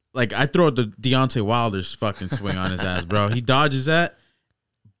 Like I throw the Deontay Wilder's fucking swing on his ass, bro. He dodges that.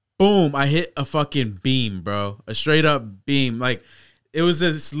 Boom! I hit a fucking beam, bro. A straight up beam. Like it was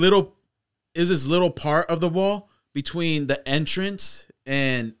this little part of the wall between the entrance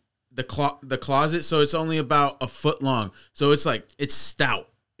and the closet. So it's only about a foot long. So it's like it's stout.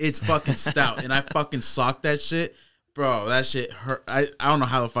 It's fucking stout. And I fucking socked that shit, bro. That shit hurt. I don't know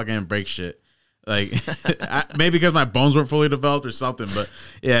how the fuck I didn't break shit. Like maybe because my bones weren't fully developed or something. But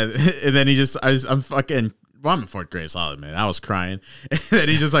yeah. And then I'm fucking. Well, I'm in 4th grade, solid, man. I was crying. And then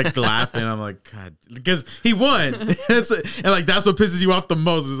he's just like laughing. I'm like, God, because he won. And like that's what pisses you off the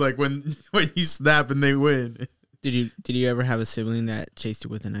most is like when you snap and they win. Did you ever have a sibling that chased you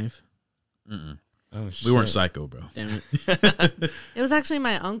with a knife? Mm-mm. Oh shit. We weren't psycho, bro. Damn it. It was actually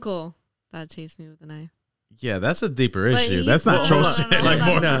my uncle that chased me with a knife. Yeah, that's a deeper issue. That's not troll shit.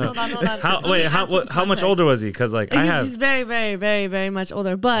 How much older was he? Because like he's very, very, very, very much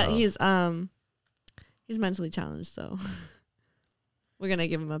older, but he's mentally challenged, so we're gonna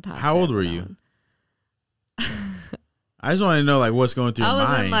give him a pass. How old were you? I just want to know like what's going through your mind.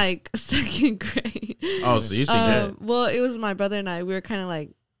 I was in like 2nd grade. Oh, so you think well, it was my brother and I. We were kind of like,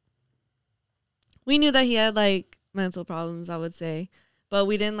 we knew that he had like mental problems, I would say, but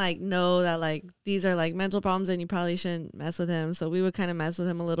we didn't like know that like these are like mental problems and you probably shouldn't mess with him. So we would kind of mess with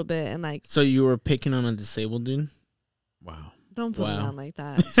him a little bit and like. So you were picking on a disabled dude? Wow. Don't put me on like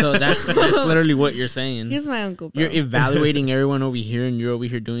that. So that's literally what you're saying. He's my uncle, bro. You're evaluating everyone over here, and you're over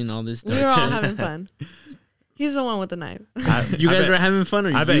here doing all this stuff. We were all having fun. He's the one with the knife. You guys were having fun,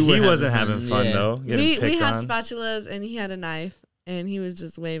 or I bet he wasn't having fun though. We had spatulas, and he had a knife, and he was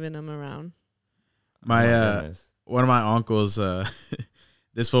just waving them around. My one of my uncles,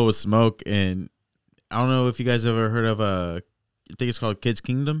 this fool would smoke, and I don't know if you guys ever heard of I think it's called Kids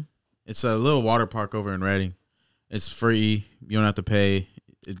Kingdom. It's a little water park over in Reading. It's free. You don't have to pay.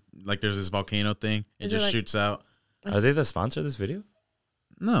 Like there's this volcano thing. It just shoots out. Are they the sponsor of this video?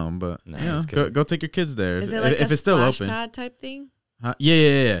 No, but go take your kids there. Is it like if it's still open pad type thing? Huh?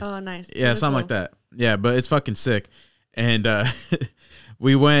 Yeah. Oh, nice. Yeah, something like that. Yeah, but it's fucking sick. And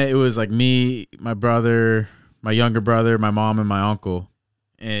we went. It was like me, my brother, my younger brother, my mom, and my uncle.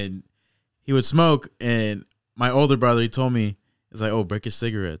 And he would smoke. And my older brother, he told me, it's like, oh, break your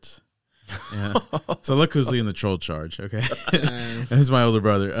cigarettes. Yeah. So look who's leading the troll charge, okay? That's my older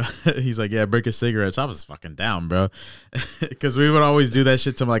brother. He's like, yeah, break your cigarettes. I was fucking down, bro. Because we would always do that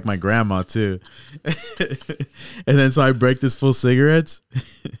shit to like my grandma too. And then so I break this full cigarettes.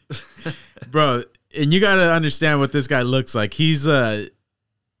 Bro, and you gotta understand what this guy looks like. He's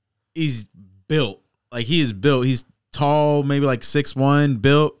built. Like he is built. He's tall, maybe like 6'1",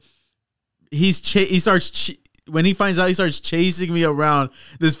 built. When he finds out, he starts chasing me around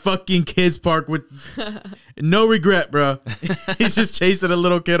this fucking kids park with no regret, bro. He's just chasing a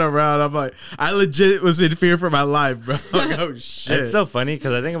little kid around. I'm like, I legit was in fear for my life, bro. Like, oh shit. It's so funny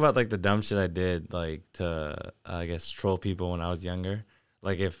because I think about like the dumb shit I did, like to I guess troll people when I was younger.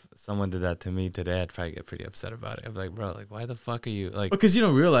 Like if someone did that to me today, I'd probably get pretty upset about it. I'd be like, bro, like why the fuck are you like? Because you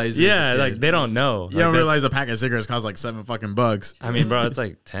don't realize. Yeah, like they don't know. You don't realize a pack of cigarettes costs like $7. I mean, bro, it's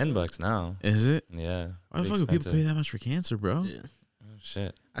like $10 now. Is it? Yeah. Why the fuck do people pay that much for cancer, bro? Yeah.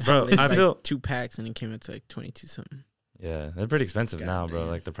 shit. Bro, I feel 2 packs and it came out to like 22 something. Yeah, they're pretty expensive now, bro. Damn.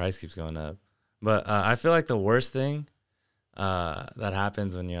 Like the price keeps going up. But I feel like the worst thing that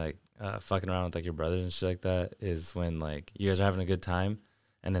happens when you're like fucking around with like your brothers and shit like that is when like you guys are having a good time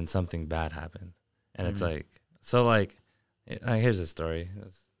and then something bad happens. And it's like, so like, here's a story.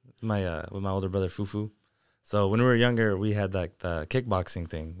 It's my with my older brother Fufu. So when we were younger, we had like the kickboxing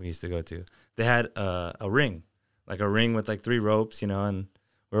thing we used to go to. They had a ring, like a ring with like 3 ropes, you know, and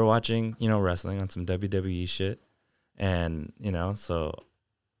we were watching, you know, wrestling on some WWE shit. And, you know, so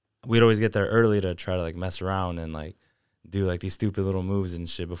we'd always get there early to try to like mess around and like do like these stupid little moves and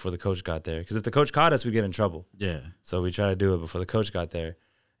shit before the coach got there. Because if the coach caught us, we'd get in trouble. Yeah. So we try to do it before the coach got there.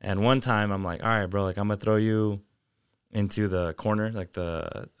 And one time I'm like, all right, bro, like I'm going to throw you into the corner, like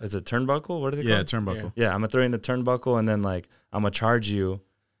is it turnbuckle? What are they called? Turnbuckle. Yeah, I'm going to throw you in the turnbuckle and then like I'm going to charge you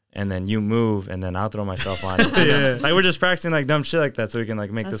and then you move and then I'll throw myself on it. Yeah. Like we're just practicing like dumb shit like that so we can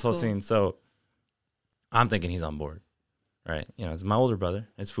like make That's this whole cool. scene. So I'm thinking he's on board, right? You know, it's my older brother.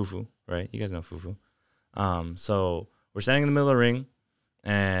 It's Fufu, right? You guys know Fufu. So we're standing in the middle of the ring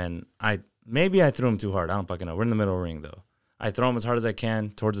and I threw him too hard. I don't fucking know. We're in the middle of the ring though. I throw him as hard as I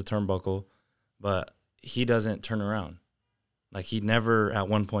can towards the turnbuckle, but he doesn't turn around. Like he never at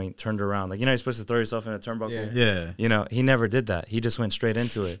one point turned around. Like, you know, you're supposed to throw yourself in a turnbuckle. Yeah. You know, he never did that. He just went straight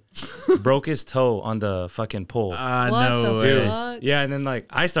into it. Broke his toe on the fucking pole. What No the way. fuck? Yeah, and then like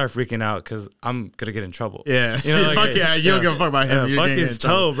I start freaking out because I'm gonna get in trouble. Yeah. You know, like, fuck yeah. You don't give a fuck about him. Yeah, You're fuck getting his in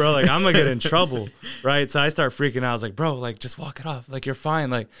trouble. toe, bro. Like I'm gonna get in trouble, right? So I start freaking out. I was like, bro, like just walk it off. Like you're fine.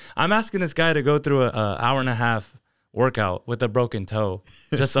 Like I'm asking this guy to go through a hour and a half workout with a broken toe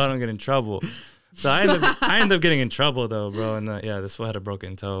just so I don't get in trouble. So I end up getting in trouble though, bro. And this fool had a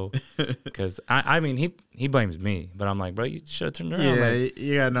broken toe because I mean he blames me, but I'm like, bro, you should have turned around. Yeah, Like,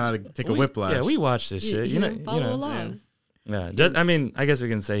 you gotta know how to take a whiplash. Yeah, we watched this shit. You didn't follow along. Yeah. Just, I mean, I guess we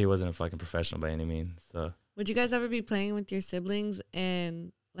can say he wasn't a fucking professional by any means. So Would you guys ever be playing with your siblings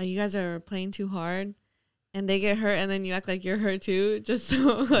and like you guys are playing too hard and they get hurt and then you act like you're hurt too, just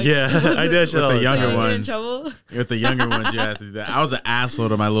so like yeah, I did shit With all the the younger time. you get in ones. trouble? With the younger ones, you have to do that. I was an asshole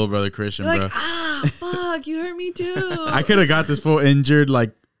to my little brother Christian, You're bro. like, fuck, you hurt me too. I could have got this fool injured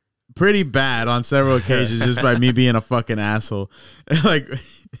like pretty bad on several occasions just by me being a fucking asshole. Like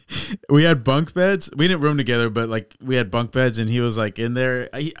we had bunk beds. We didn't room together, but like we had bunk beds, and he was like in there.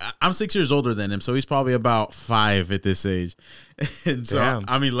 I'm 6 years older than him, so he's probably about 5 at this age. And so Damn.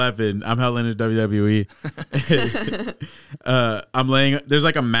 I'm 11. I'm hella into WWE. I'm laying. There's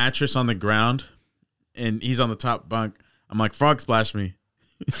like a mattress on the ground, and he's on the top bunk. I'm like, frog splash me.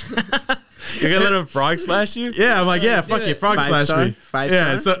 You're gonna let him frog splash you? Yeah, I'm like, yeah, Do fuck it. you, frog 5 splash star? me. 5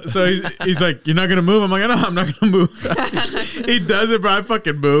 Yeah, star? so he's like, you're not gonna move. I'm like, no, I'm not gonna move. He does it, bro. I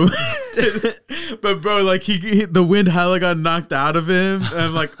fucking move. But bro, like the wind hella got knocked out of him. And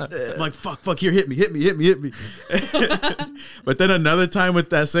I'm like, fuck, here, hit me. But then another time with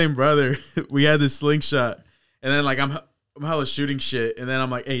that same brother, we had this slingshot, and then like I'm hella shooting shit, and then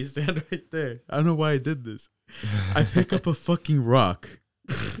I'm like, hey, stand right there. I don't know why I did this. I pick up a fucking rock.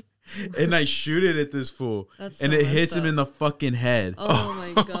 And I shoot it at this fool, That's and so it hits messed him up. in the fucking head.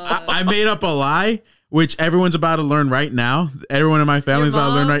 Oh my god. I made up a lie, which everyone's about to learn right now. Everyone in my family's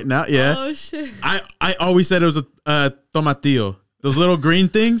about to learn mom? right now. Yeah. Oh shit. I always said it was a tomatillo. Those little green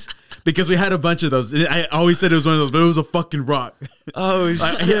things, because we had a bunch of those. I always said it was one of those, but it was a fucking rock. Oh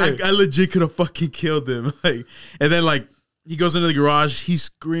shit. I legit could have fucking killed him. Like, and then like he goes into the garage, he's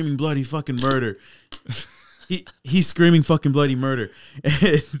screaming bloody fucking murder. He's screaming fucking bloody murder.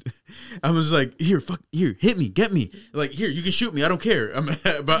 And I was like, here, hit me, get me. Like, here, you can shoot me. I don't care.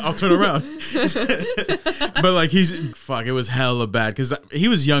 But I'll turn around. But like, it was hella bad because he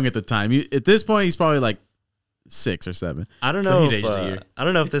was young at the time. At this point, he's probably like 6 or 7. I don't So know. he'd If, aged a year. I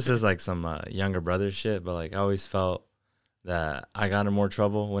don't know if this is like some younger brother shit, but like I always felt that I got in more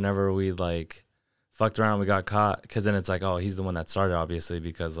trouble whenever we like fucked around. And we got caught because then it's like, oh, he's the one that started, obviously,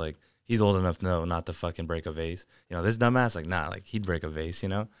 because like he's old enough to know not to fucking break a vase. You know, this dumbass, like, nah, like he'd break a vase. You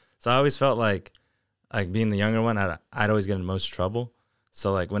know, so I always felt like being the younger one, I'd always get in most trouble.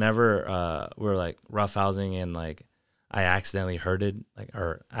 So like whenever we were like roughhousing and like I accidentally hurt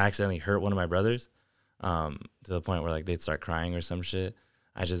one of my brothers. To the point where like they'd start crying or some shit.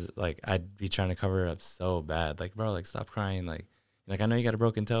 I just like I'd be trying to cover it up so bad. Like, bro, like stop crying. Like I know you got a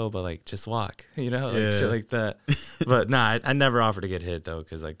broken toe, but like just walk. You know, like Yeah. shit like that. But nah, I never offered to get hit though,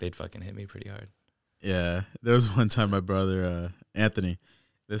 because like they'd fucking hit me pretty hard. Yeah, there was one time my brother Anthony,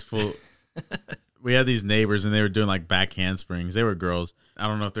 this fool. We had these neighbors and they were doing like back handsprings. They were girls. I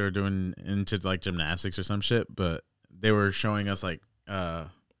don't know if they were doing into like gymnastics or some shit, but they were showing us like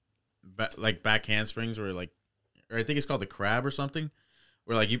back handsprings or I think it's called the crab or something.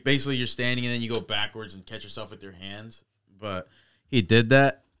 where like you're standing and then you go backwards and catch yourself with your hands. But he did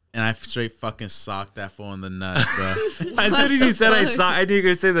that, and I straight fucking socked that fool in the nuts, bro. As soon as you said I knew you were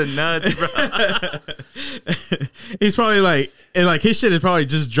gonna say the nuts, bro. He's probably like, and like his shit had probably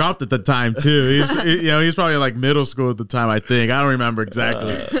just dropped at the time too. He's probably like middle school at the time. I think I don't remember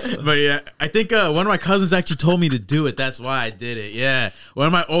exactly, but yeah, I think one of my cousins actually told me to do it. That's why I did it. Yeah, one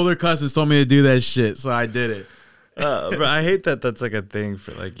of my older cousins told me to do that shit, so I did it. Bro, I hate that that's like a thing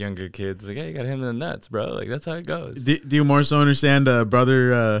for like younger kids. Like, hey, you got him in the nuts, bro. Like that's how it goes. Do you more so understand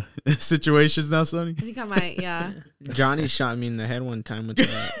brother situations now, Sonny? I think I might, yeah. Johnny shot me in the head one time with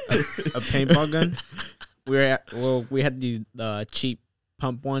a paintball gun. We had the cheap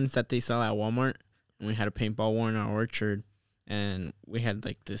pump ones that they sell at Walmart, and we had a paintball war in our orchard, and we had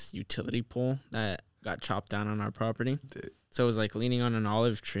like this utility pole that got chopped down on our property. Dude. So it was like leaning on an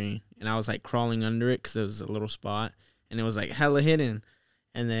olive tree, and I was like crawling under it because it was a little spot, and it was like hella hidden.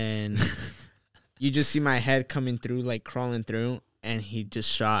 And then you just see my head coming through, like crawling through, and he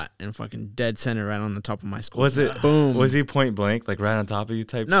just shot and fucking dead center right on the top of my skull. Was it boom? Was he point blank, like right on top of you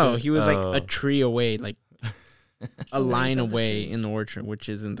type? No, shit? He was like a tree away, like a line away in the orchard, which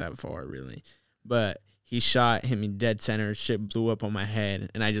isn't that far really, but. He shot, hit me dead center. Shit blew up on my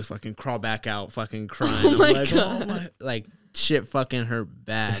head, and I just fucking crawled back out, fucking crying. Oh my like, God. oh my, like shit, fucking hurt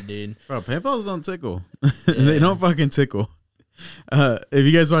bad, dude. Bro, paintballs don't tickle. They don't fucking tickle. Have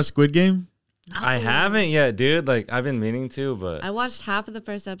you guys watched Squid Game? I haven't yet, dude. Like I've been meaning to, but I watched half of the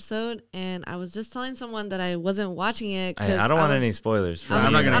first episode, and I was just telling someone that I wasn't watching it. I don't want any spoilers.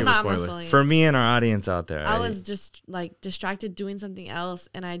 I'm not gonna give a spoiler for me and our audience out there. I was just like distracted doing something else,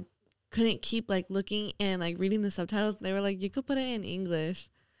 and I couldn't keep like looking and like reading the subtitles. They were like, you could put it in English.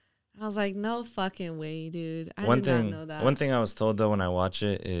 I was like, no fucking way, dude. I did not know that. One thing I was told though when I watch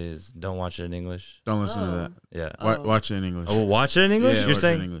it is don't watch it in English. Don't listen to that. Yeah. Watch it in English. Oh, watch it in English? Yeah, You're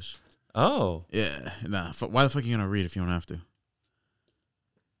saying it in English. Oh. Yeah. Nah. Why the fuck are you gonna read if you don't have to?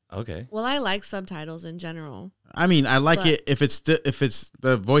 Okay. Well, I like subtitles in general. I mean, I like it if it's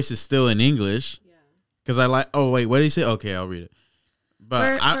the voice is still in English. Yeah. Because I like. Oh wait, what did he say? Okay, I'll read it.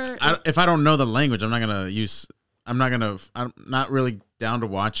 But if I don't know the language, I'm not really down to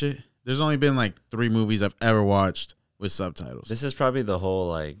watch it. There's only been like 3 movies I've ever watched with subtitles. This is probably the whole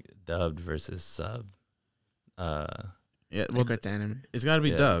like dubbed versus sub. Yeah, well, with the anime. It's got to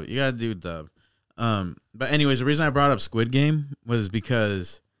be dubbed. You got to do dub. But anyways, the reason I brought up Squid Game was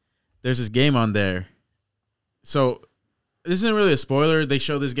because there's this game on there. So this isn't really a spoiler. They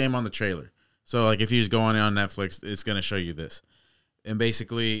show this game on the trailer. So like if you just go on Netflix, it's gonna show you this. And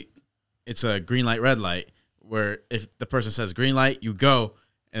basically, it's a green light, red light, where if the person says green light, you go.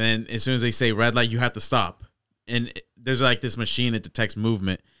 And then as soon as they say red light, you have to stop. And there's like this machine that detects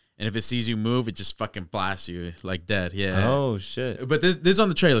movement. And if it sees you move, it just fucking blasts you like dead. Yeah. Oh, shit. But this is on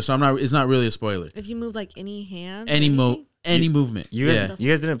the trailer, so it's not really a spoiler. If you move like any hand? Any movement. You guys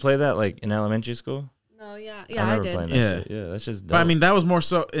didn't play that like in elementary school? No, I did. Playing that shit. Yeah, that's just dope. But I mean, that was more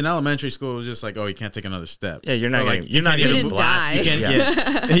so in elementary school. It was just like, oh, you can't take another step. Yeah, you're not like you're not getting blasted.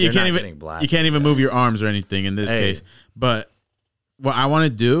 blasted. You can't even move your arms or anything in this case. But what I want to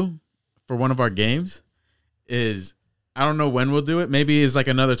do for one of our games is, I don't know when we'll do it. Maybe it's like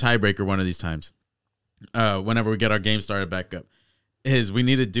another tiebreaker one of these times. Whenever we get our game started back up, is we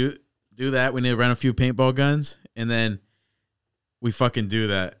need to do that. We need to rent a few paintball guns, and then we fucking do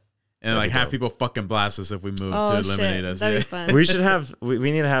that. And like have people fucking blast us if we move to eliminate us. That'd be fun. We should have.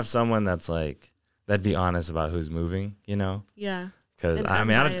 We need to have someone that'd be honest about who's moving. You know. Yeah. Because I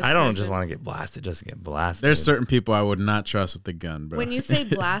mean, I don't just want to get blasted just to get blasted. There's certain people I would not trust with the gun, bro. When you say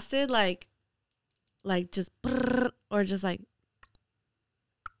blasted, like just or just like.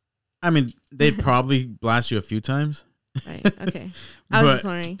 I mean, they'd probably blast you a few times. Right. Okay. I was just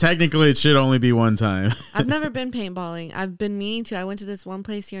wondering. Technically, it should only be one time. I've never been paintballing. I've been meaning to. I went to this one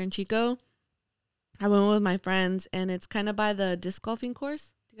place here in Chico. I went with my friends, and it's kind of by the disc golfing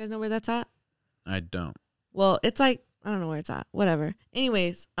course. Do you guys know where that's at? I don't. Well, it's like, I don't know where it's at. Whatever.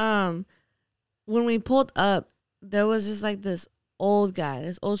 Anyways, when we pulled up, there was just like this old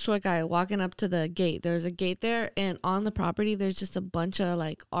short guy walking up to the gate. There's a gate there, and on the property, there's just a bunch of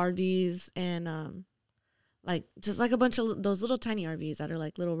like RVs and like just like a bunch of those little tiny RVs that are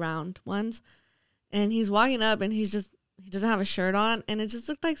like little round ones. And he's walking up, and he doesn't have a shirt on, and it just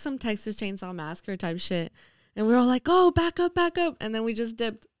looked like some Texas Chainsaw Massacre type shit. And we were all like, "Oh, back up!" And then we just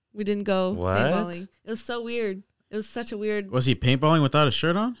dipped. We didn't go paintballing. It was so weird. It was such a weird. Was he paintballing without a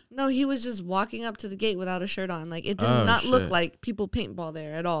shirt on? No, he was just walking up to the gate without a shirt on. Like it did not look like people paintball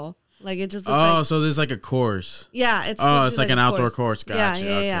there at all. Like it just looked so there's like a course. Yeah, it's it's like an outdoor course. Gotcha.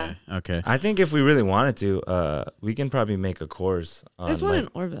 Yeah. Okay. I think if we really wanted to, we can probably make a course. There's one in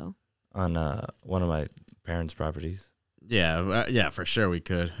Orville. On one of my parents' properties. Yeah, for sure we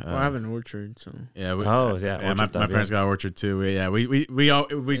could. Well, I have an orchard, so yeah. My parents got an orchard too. We all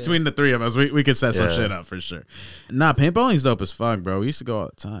between the three of us, we could set some shit up for sure. Nah, paintballing's dope as fuck, bro. We used to go all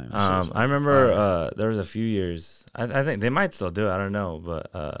the time. I remember there was a few years. I think they might still do it. I don't know,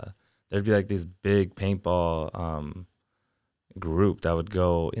 but there'd be like this big paintball group that would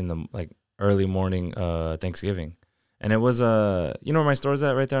go in the like early morning Thanksgiving. And it was you know where my store's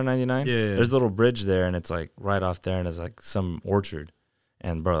at right there on 99? Yeah. There's a little bridge there, and it's like right off there, and it's like some orchard.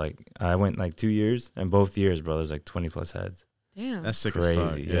 And bro, like I went like 2 years, and both years, bro, there's like 20 plus heads. Damn, that's sick crazy, as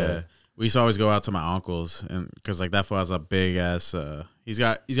fuck. Yeah. We used to always go out to my uncle's, and because like that fool has a big ass. He's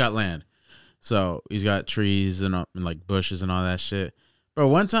got land, so he's got trees and like bushes and all that shit. Bro,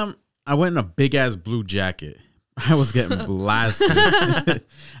 one time I went in a big ass blue jacket. I was getting blasted.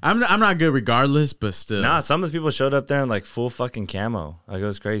 I'm not good regardless, but still. Nah, some of the people showed up there in like full fucking camo. Like it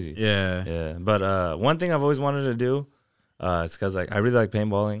was crazy. Yeah. But one thing I've always wanted to do, it's because like I really like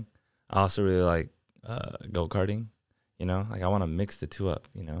paintballing. I also really like go karting. You know, like I want to mix the two up.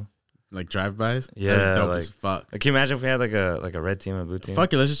 You know, like drive-bys. Yeah, that's dope like, as fuck. Like, can you imagine if we had like a red team and a blue team?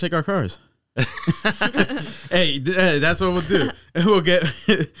 Fuck it, let's just take our cars. Hey, that's what we'll do.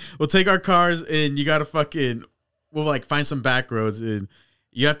 We'll take our cars, and you gotta we'll like find some back roads, and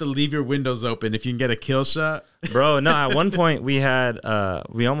you have to leave your windows open if you can get a kill shot. Bro, no, at one point we had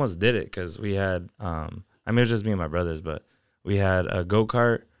we almost did it because we had I mean it was just me and my brothers, but we had a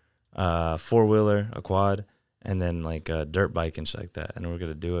go-kart, 4-wheeler, a quad, and then like a dirt bike and shit like that, and we were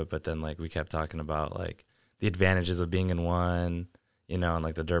gonna do it, but then like we kept talking about like the advantages of being in one, you know, and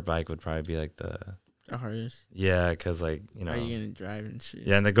like the dirt bike would probably be like the hardest. Yeah, because like, you know, how are you gonna drive and shit?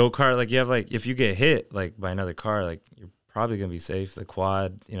 Yeah, and the go-kart, like you have like if you get hit like by another car, like you're probably gonna be safe. The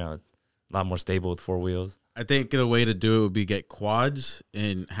quad, you know, a lot more stable with 4 wheels. I think the way to do it would be get quads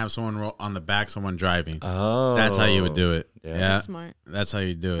and have someone roll on the back, someone driving. Oh, that's how you would do it. Yeah, that's smart. That's how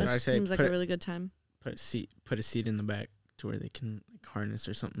you do it. That seems like a really good time. Put a seat in the back to where they can like harness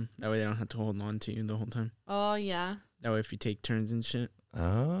or something. That way they don't have to hold on to you the whole time. Oh yeah. That way if you take turns and shit.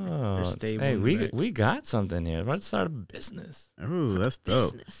 Oh, hey, we got something here. Let's start a business. Ooh, that's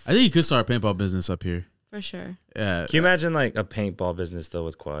dope. I think you could start a paintball business up here. For sure. Yeah. Can you imagine like a paintball business though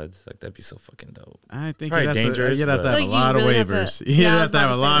with quads? Like that'd be so fucking dope. I think you'd have dangerous. You'd have to have like a lot of waivers. You'd have to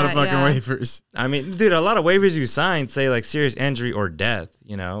have a lot of fucking waivers. I mean, dude, a lot of waivers you sign say like serious injury or death.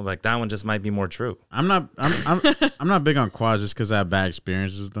 You know, like that one just might be more true. I'm not big on quads just because I have bad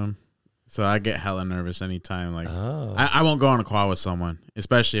experiences with them. So I get hella nervous anytime. Like I won't go on a quad with someone,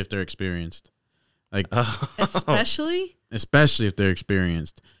 especially if they're experienced. Like especially if they're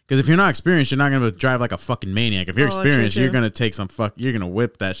experienced. Because if you're not experienced, you're not gonna drive like a fucking maniac. If you're experienced, you're gonna take you're gonna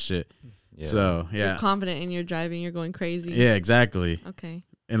whip that shit. Yeah. So yeah, you're confident in your driving. You're going crazy. Yeah, exactly. Okay.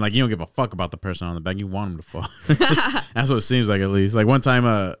 And like you don't give a fuck about the person on the back. You want them to fall. That's what it seems like at least. Like one time,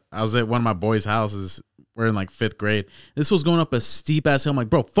 I was at one of my boys' houses. We're in like 5th grade. This was going up a steep ass hill. I'm like,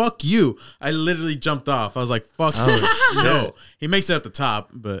 bro, fuck you. I literally jumped off. I was like, fuck you. No. He makes it at the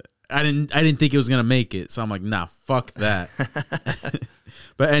top, but I didn't think it was gonna make it. So I'm like, nah, fuck that.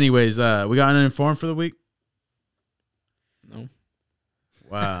 But anyways, we got Uninformed for the week. No.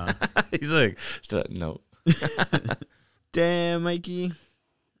 Wow. He's like, no. Damn, Mikey.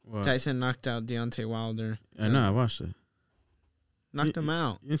 What? Tyson knocked out Deontay Wilder. I know. I watched it. Knocked him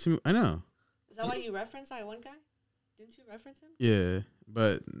out. You see, I know. Is that why you referenced that one guy? Didn't you reference him? Yeah,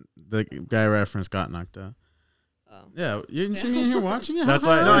 but the guy referenced got knocked out. Oh. Yeah, you didn't see me in here watching it? That's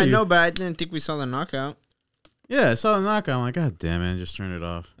why. No, I know, but I didn't think we saw the knockout. Yeah, I saw the knockout. I'm like, God damn it, just turn it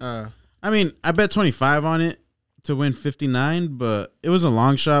off. I mean, I bet 25 on it to win 59, but it was a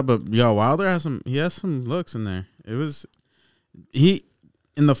long shot. But Wilder has some looks in there. It was in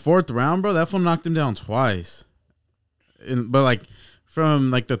the 4th round, bro. That fool knocked him down twice. But like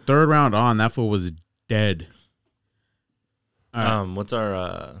from like the 3rd round on, that fool was dead. What's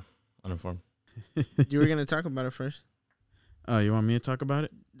our Uninformed? You were gonna talk about it first. Oh, you want me to talk about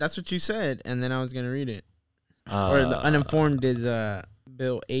it? That's what you said, and then I was gonna read it. Or the Uninformed is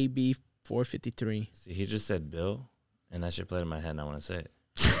Bill AB 453. See, he just said Bill, and that shit played in my head, and I want to say it.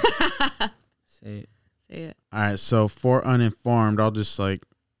 Say it. All right, so for Uninformed, I'm just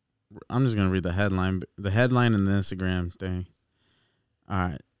gonna read the headline and the Instagram thing. All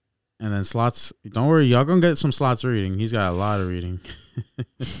right, and then slots. Don't worry, y'all gonna get some slots reading. He's got a lot of reading.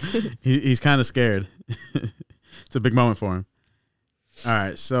 He's kind of scared. It's a big moment for him. All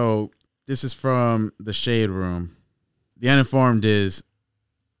right, so this is from the Shade Room. The Uninformed is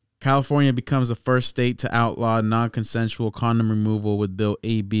California becomes the first state to outlaw non-consensual condom removal with Bill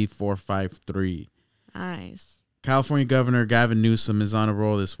AB 453. Nice. California Governor Gavin Newsom is on a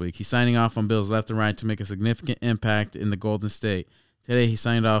roll this week. He's signing off on bills left and right to make a significant impact in the Golden State. Today, he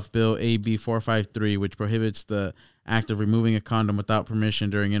signed off Bill AB 453, which prohibits the act of removing a condom without permission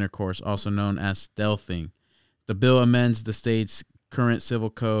during intercourse, also known as stealthing. The bill amends the state's current civil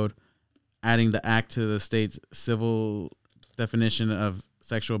code, adding the act to the state's civil definition of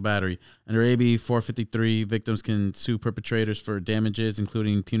sexual battery. Under AB 453, victims can sue perpetrators for damages,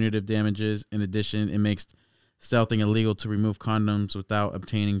 including punitive damages. In addition, it makes stealthing illegal to remove condoms without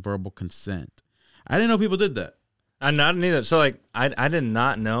obtaining verbal consent. I didn't know people did that. I didn't either. So like, I did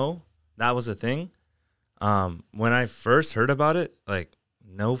not know that was a thing. When I first heard about it, like,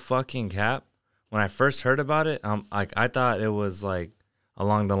 no fucking cap. When I first heard about it, like, I thought it was like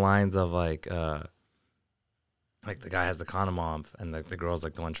along the lines of like the guy has the condom off and the girl's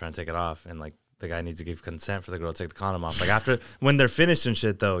like the one trying to take it off, and like the guy needs to give consent for the girl to take the condom off. Like after when they're finished and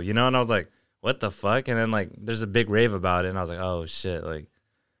shit though, you know. And I was like, what the fuck? And then like there's a big rave about it, and I was like, oh shit. Like,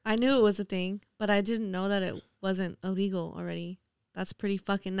 I knew it was a thing, but I didn't know that it wasn't illegal already. That's pretty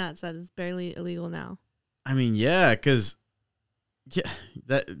fucking nuts that it's barely illegal now. I mean, yeah, because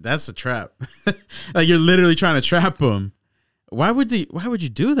that's a trap. Like, you're literally trying to trap them. Why would you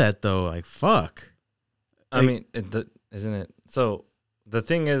do that though? Like, fuck. I mean, isn't it? So the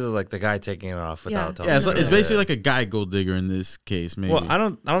thing is like the guy taking it off without telling. Yeah, it's basically like a guy gold digger in this case. Maybe. Well, I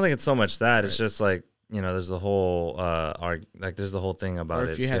don't think it's so much that. Right. It's just like, you know, there's the whole there's the whole thing about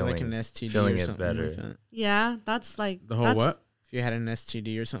or if you had like an STD feeling or it something better. like that. Yeah, that's like the whole what? If you had an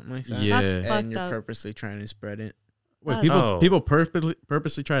STD or something like that. Yeah, and you're purposely trying to spread it. Wait, people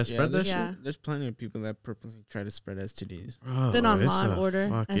purposely try to spread that shit? There's plenty of people that purposely try to spread STDs. Bro, been on Law and Order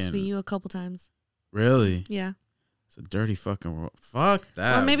SVU a couple times. Really? Yeah. It's a dirty fucking world. Fuck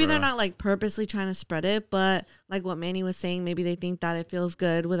that. Or maybe bro. they're not like purposely trying to spread it, but like what Manny was saying, maybe they think that it feels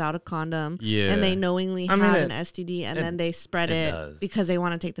good without a condom. Yeah. And they knowingly have an STD and then they spread it because they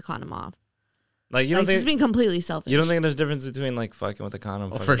want to take the condom off. Like, you don't think, just being completely selfish. You don't think there's a difference between like fucking with a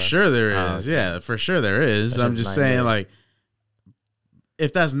condom? Well, for sure there is. Okay. Yeah, for sure there is. I'm just saying, like,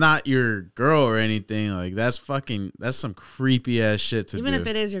 if that's not your girl or anything, like, that's some creepy ass shit to do. Even if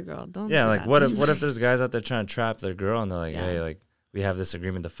it is your girl, don't. Yeah, like what if there's guys out there trying to trap their girl and they're like, hey, like, we have this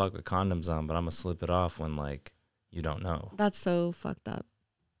agreement to fuck with condoms on, but I'm gonna slip it off when like you don't know. That's so fucked up.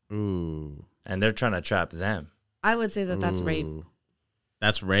 Ooh. And they're trying to trap them. I would say that's rape.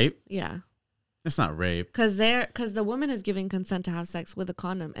 That's rape? Yeah. It's not rape. Because the woman is giving consent to have sex with a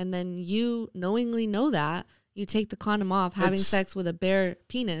condom, and then you knowingly know that. You take the condom off, having sex with a bare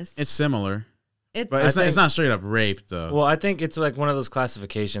penis. It's similar. But it's not straight up rape, though. Well, I think it's like one of those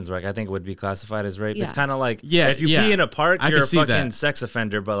classifications where, like, I think it would be classified as rape. Yeah. It's kind of like, if you pee in a park, you're a fucking sex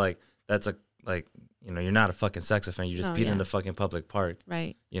offender, but like that's you know, you're not a fucking sex offender. You just peed in the fucking public park.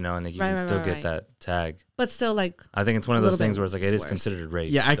 Right. You know, and you can still get that tag. But still, like, I think it's one of those things where it's like, it is considered rape.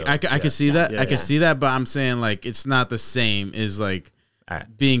 Yeah, I can see that. I can see that, but I'm saying, like, it's not the same as, like,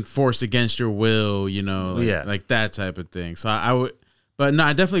 being forced against your will, you know, like that type of thing. So I would, but no,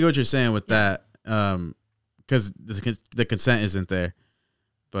 I definitely get what you're saying with that, because the consent isn't there.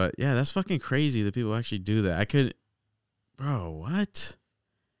 But yeah, that's fucking crazy that people actually do that. Bro, what?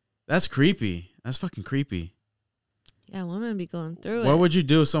 That's creepy. That's fucking creepy. Yeah, women be going through it. What would you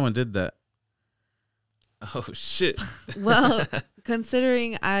do if someone did that? Oh shit. Well,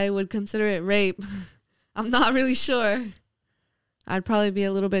 considering I would consider it rape, I'm not really sure. I'd probably be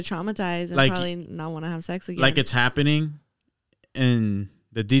a little bit traumatized and probably not want to have sex again. Like, it's happening and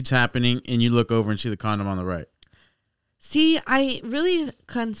the deed's happening and you look over and see the condom on the right. See, I really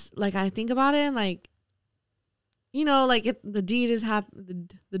I think about it and, like, you know, like, the deed is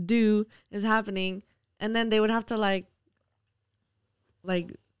the do is happening, and then they would have to like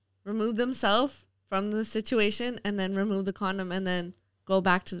remove themselves from the situation and then remove the condom and then go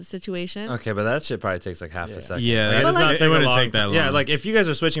back to the situation. Okay, but that shit probably takes like half a second. Yeah, like, it wouldn't take that long. Yeah, like if you guys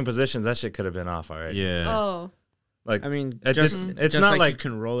are switching positions, that shit could have been off already. Yeah. Oh. Like, I mean, it's just not like you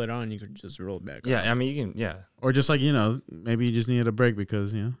can roll it on, you could just roll it back. Yeah, off. I mean, you can, yeah. Or just like, you know, maybe you just needed a break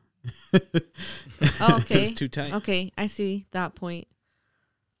because, you know. Oh, okay. It's too tight. Okay, I see that point.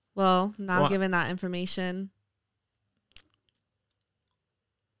 Well, now given that information,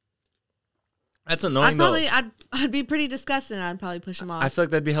 that's annoying. I'd be pretty disgusted. And I'd probably push him off. I feel like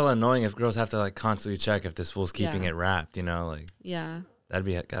that'd be hella annoying if girls have to like constantly check if this fool's keeping it wrapped. You know, like I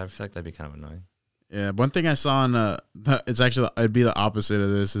feel like that'd be kind of annoying. Yeah, one thing I saw in it'd be the opposite of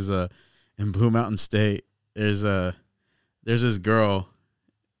this is in Blue Mountain State. There's this girl.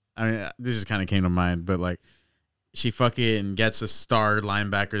 I mean, this just kind of came to mind, but like she fucking gets a star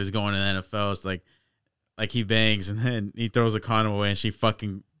linebacker that's going to the NFL. It's like he bangs and then he throws a condom away and she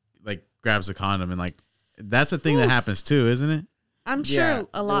fucking like grabs the condom and like that's a thing that happens too, isn't it? I'm sure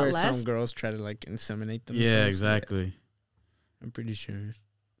a lot less. Some girls try to like inseminate themselves. Yeah, exactly. I'm pretty sure.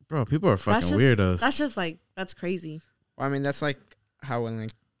 Bro, people are fucking weirdos. That's just like, that's crazy. Well, I mean, that's like how when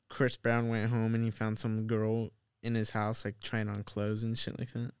like Chris Brown went home and he found some girl in his house like trying on clothes and shit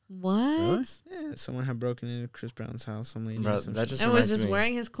like that. What? Really? Yeah, someone had broken into Chris Brown's house. Some lady. Bro, some that shit. just And was reminds just me-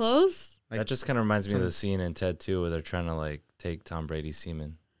 wearing his clothes? Like, that just kind of reminds me of the scene in Ted 2 where they're trying to like take Tom Brady's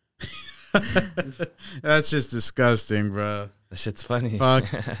semen. That's just disgusting, bro. That shit's funny. Fuck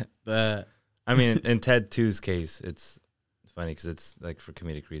that. I mean, in Ted 2's case, it's funny because it's like for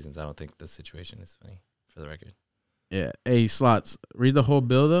comedic reasons. I don't think the situation is funny, for the record. Yeah. Hey, Slots, read the whole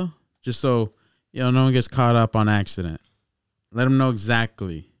bill though, just so no one gets caught up on accident. Let them know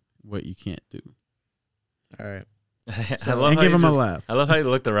exactly what you can't do. All right. And give them a laugh. I love how you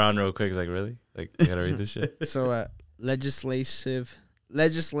looked around real quick. It's like, really? Like, you gotta read this shit? So, Legislative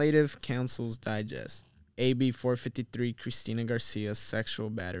Council's Digest. AB 453, Christina Garcia, sexual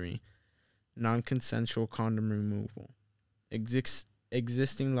battery, non-consensual condom removal.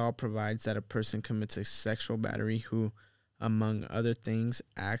 Existing law provides that a person commits a sexual battery who, among other things,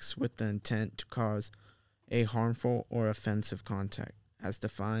 acts with the intent to cause a harmful or offensive contact, as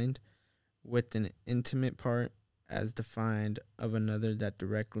defined, with an intimate part, as defined, of another that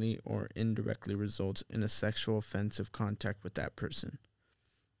directly or indirectly results in a sexual offensive contact with that person.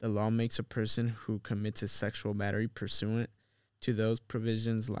 The law makes a person who commits a sexual battery pursuant to those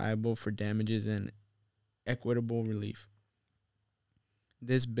provisions liable for damages and equitable relief.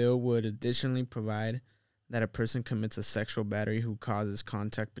 This bill would additionally provide that a person commits a sexual battery who causes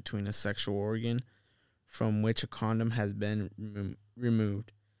contact between a sexual organ from which a condom has been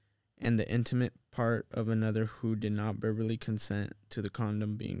removed and the intimate part of another who did not verbally consent to the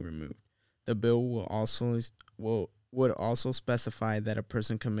condom being removed. The bill would also specify that a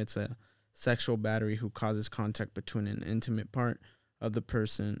person commits a sexual battery who causes contact between an intimate part of the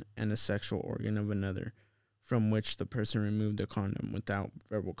person and a sexual organ of another from which the person removed the condom without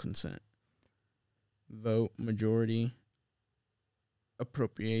verbal consent. Vote majority.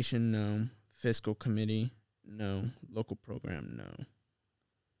 Appropriation, no. Fiscal committee, no. Local program, no.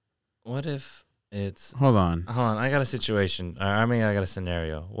 What if it's... Hold on. I got a situation. I got a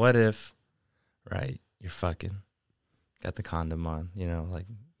scenario. What if, right, you're fucking, got the condom on,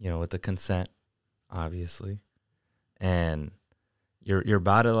 with the consent, obviously, and you're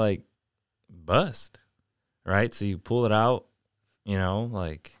about to, like, bust, right? So you pull it out,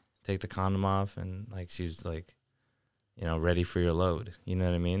 like, take the condom off, and, like, she's, like, ready for your load. You know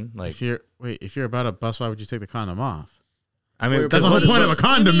what I mean? Like, if you're about to bust, why would you take the condom off? I mean, that's the whole point of a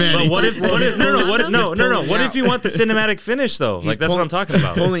condom, man. But what if what if you want the cinematic finish though? Like that's what I'm talking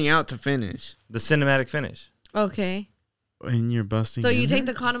about. Pulling out to finish. The cinematic finish. Okay. And you're busting. So you take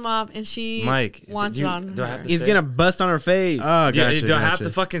the condom off and she wants it on her. He's going to bust on her face. Oh, gotcha. Do I have to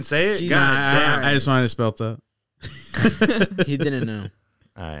fucking say it? Jesus God, I just wanted to spell that. He didn't know.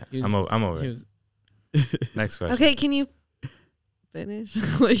 All right. I'm over it. Next question. Okay, can you finish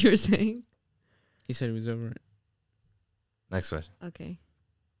what you were saying? He said he was over it. Next question. Okay.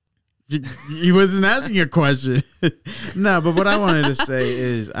 He wasn't asking a question. No, but what I wanted to say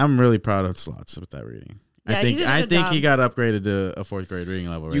is I'm really proud of Slots with that reading. Yeah, I think he got upgraded to a 4th grade reading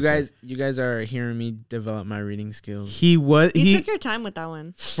level. You guys are hearing me develop my reading skills. He took your time with that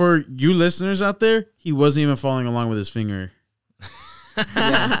one. For you listeners out there, he wasn't even following along with his finger.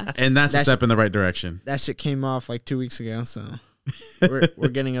 Yeah. And that's a step in the right direction. That shit came off like 2 weeks ago, so we're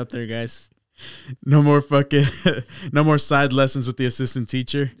getting up there, guys. No more side lessons with the assistant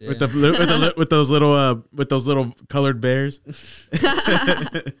teacher with those little colored bears.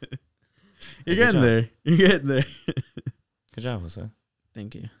 You're getting there. Good job, Jose.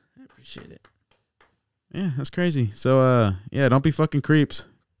 Thank you. I appreciate it. Yeah, that's crazy. So don't be fucking creeps.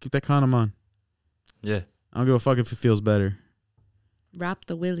 Keep that condom on. Yeah. I don't give a fuck if it feels better. Wrap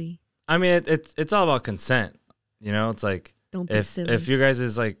the willy. I mean, it's all about consent. It's like don't be silly. If your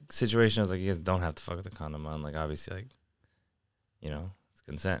guys' like situation is like you guys don't have to fuck with the condom on, like obviously like it's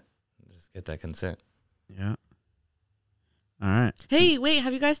consent. Just get that consent. Yeah. All right. Hey, wait,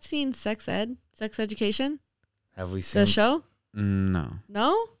 have you guys seen Sex Education? Have we seen the show? No.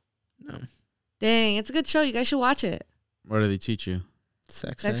 No? No. Dang, it's a good show. You guys should watch it. What do they teach you?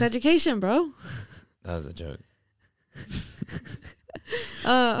 Sex education, bro. That was a joke.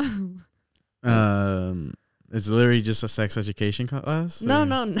 It's literally just a sex education class? No.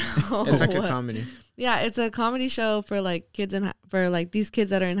 It's like a comedy. Yeah, it's a comedy show for like kids for like these kids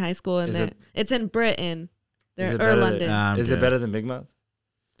that are in high school, and it's in Britain. Or London. Is it better than Big Mouth?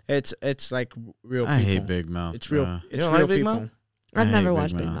 It's like real people. I hate Big Mouth. It's real. You It's don't real like Big people. Mouth? I've I never hate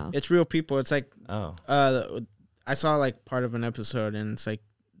watched Big Big Mouth. Mouth. It's real people. It's like Oh. I saw like part of an episode, and it's like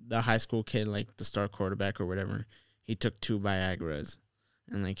the high school kid, like the star quarterback or whatever. He took 2 Viagra's,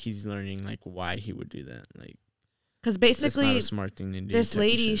 and like he's learning like why he would do that. Like, Because it's not basically, a smart thing to do. this type of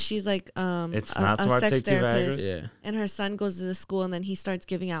lady, shit. she's like It's a, not a smart to sex take 2 therapist, Viagra's? Yeah. and her son goes to the school, and then he starts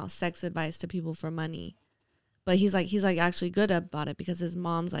giving out sex advice to people for money. But he's like actually good about it because his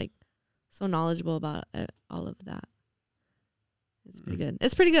mom's like so knowledgeable about all of that. It's pretty good.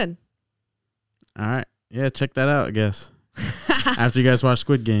 It's pretty good. All right. Yeah, check that out, I guess. After you guys watch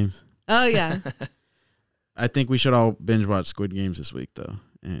Squid Games. Oh yeah. I think we should all binge watch Squid Games this week, though.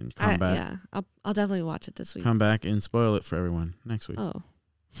 And come back. Yeah. I'll definitely watch it this week. Come back and spoil it for everyone next week. Oh.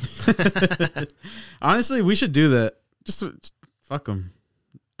 Honestly, we should do that. Just fuck them.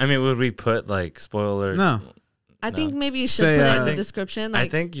 I mean, would we put like spoiler? No. I No. think maybe you should Say, put it in I the think- description. I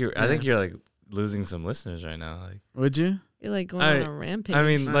Like, think you're like losing some listeners right now. Like, Would you? you're like going on a rampage. I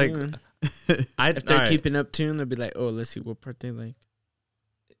mean, like, If they're alright. keeping up tune, they'll be like, "Oh, let's see what part they like."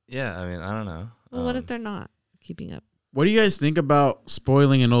 Yeah, I mean, I don't know. well, what if they're not keeping up? What do you guys think about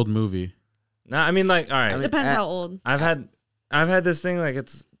spoiling an old movie? No, I mean, like, all right. I mean, Depends how old. I've had this thing like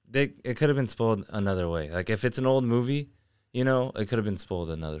it could have been spoiled another way. Like if it's an old movie, you know, it could have been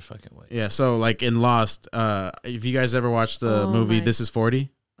spoiled another fucking way. Yeah, so like in Lost, if you guys ever watched the Oh movie my- This Is 40?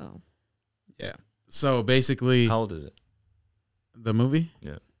 Oh. Yeah. So basically, How old is it? the movie?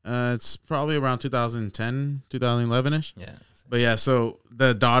 Yeah. It's probably around 2010, 2011-ish. Yeah. But yeah, so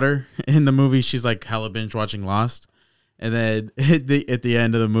the daughter in the movie, she's like hella binge watching Lost. And then at the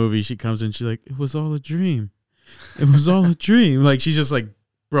end of the movie, she comes in, she's like, it was all a dream. It was all a dream. Like, she's just like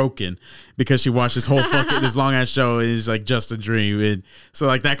broken because she watched this whole fucking, this long ass show and it's like just a dream. And so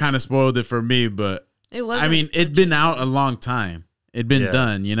like that kind of spoiled it for me. But It was. I mean, it'd been out a long time. It'd been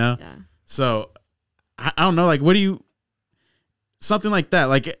done, you know? Yeah. So I don't know. Like, what do you, something like that.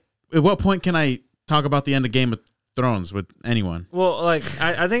 Like, at what point can I talk about the end of Game of Thrones with anyone? Well, like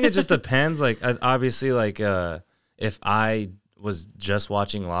I think it just depends. Like obviously, like if I was just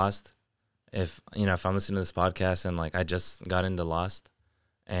watching Lost, if I'm listening to this podcast and like I just got into Lost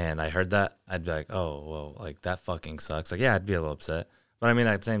and I heard that, I'd be like, oh well, like that fucking sucks. Like yeah, I'd be a little upset. But I mean,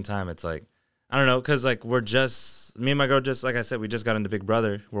 at the same time, it's like I don't know, because like me and my girl just like I said, we just got into Big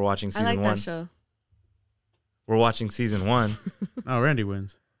Brother. We're watching I season like 1. that show. We're watching season 1. Oh, Randy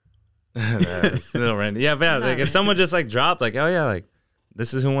wins. Little Randy. Yeah, but yeah, like if someone just like dropped like, oh yeah, like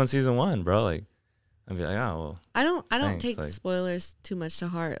this is who won season 1, bro. Like I'd be like, oh well. I don't Thanks, take like- spoilers too much to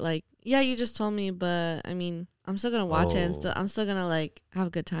heart. Like, yeah, you just told me, but I mean, I'm still gonna watch it. And I'm still gonna like have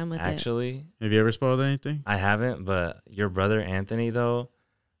a good time with it. Actually, Have you ever spoiled anything? I haven't, but your brother Anthony though,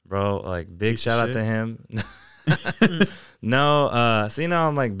 bro, like big Piece shout of out to him. No, so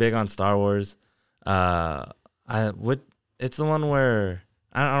I'm like big on Star Wars. It's the one where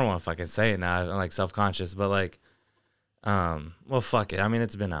I don't want to fucking say it now. I'm like self-conscious, but like, well, fuck it. I mean,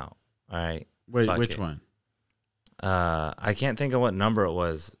 it's been out. All right. Wait, Fuck which it. one? I can't think of what number it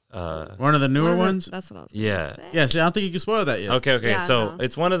was. One of the newer ones? That's what I was. Yeah. Gonna say. Yeah, see, I don't think you can spoil that yet. Okay. Yeah, So no.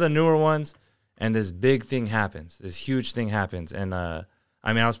 it's one of the newer ones, and this big thing happens. This huge thing happens, and I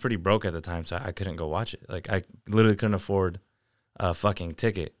mean, I was pretty broke at the time, so I couldn't go watch it. Like, I literally couldn't afford a fucking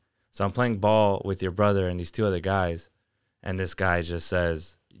ticket. So I'm playing ball with your brother and these 2 other guys, and this guy just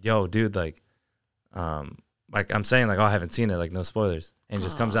says, "Yo, dude, like I'm saying, like, oh, I haven't seen it, like, no spoilers," and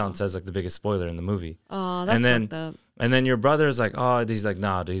just comes out and says like the biggest spoiler in the movie. Oh, that's And then- fucked up. And then your brother's like, oh, he's like,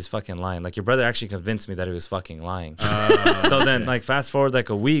 nah, dude, he's fucking lying. Like, your brother actually convinced me that he was fucking lying. So then, like, fast forward like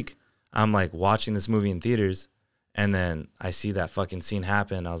a week, I'm like watching this movie in theaters, and then I see that fucking scene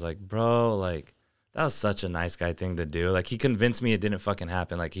happen. I was like, bro, like, that was such a nice guy thing to do. Like, he convinced me it didn't fucking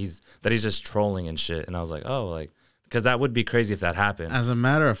happen. Like, he's just trolling and shit. And I was like, oh, like, because that would be crazy if that happened. As a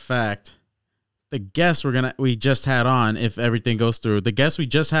matter of fact, the guest we just had on, if everything goes through, the guest we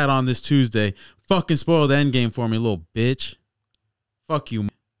just had on this Tuesday fucking spoiled Endgame for me, little bitch. Fuck you.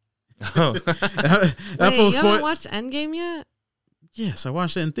 Oh. that Wait, fool you haven't spoiled. watched Endgame yet? Yes, I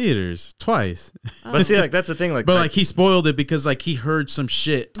watched it in theaters twice. But see, like, that's the thing. Like, But like he spoiled it because like he heard some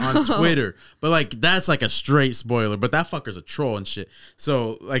shit on Twitter. But like that's like a straight spoiler. But that fucker's a troll and shit.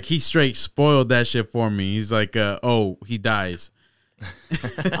 So like he straight spoiled that shit for me. He's like, oh, he dies.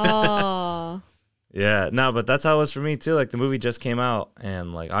 Oh. yeah, no, but that's how it was for me too. Like, the movie just came out,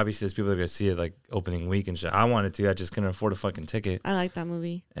 and like obviously there's people that are gonna see it like opening week and shit. I wanted to, I just couldn't afford a fucking ticket. I like that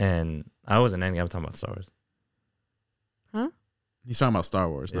movie. And I wasn't Endgame. I'm talking about Star Wars. Huh? He's talking about Star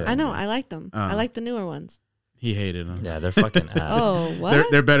Wars. Yeah. not I know. Endgame. I like them. I like the newer ones. He hated them. Yeah, they're fucking ass. Oh, what?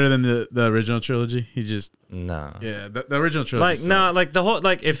 They're better than the original trilogy. He just No. yeah, the original trilogy. Like no, like the whole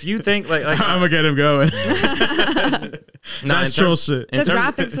like if you think like I'm gonna get him going. no, That's troll shit. The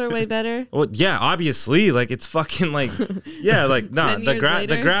graphics are way better. Well, yeah, obviously, like it's fucking like, yeah, like no, 10 years the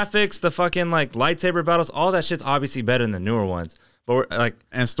later? graphics, the fucking like lightsaber battles, all that shit's obviously better than the newer ones. But we're like,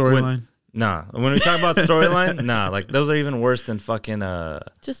 And storyline. nah, when we talk about storyline, nah, like those are even worse than fucking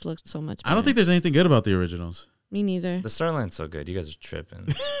Just looks so much better. I don't think there's anything good about the originals. Me neither. the storyline's so good. You guys are tripping.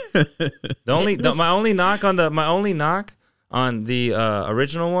 My only knock on the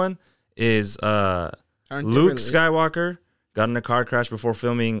original one is Aren't they Luke related? Skywalker got in a car crash before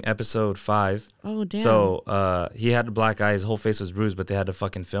filming episode 5. Oh, damn. So he had a black eye, his whole face was bruised, but they had to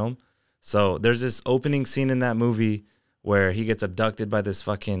fucking film. So there's this opening scene in that movie where he gets abducted by this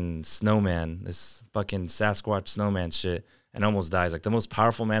fucking snowman, this fucking Sasquatch snowman shit, and almost dies. Like the most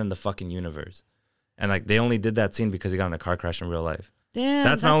powerful man in the fucking universe. And like they only did that scene because he got in a car crash in real life. Damn,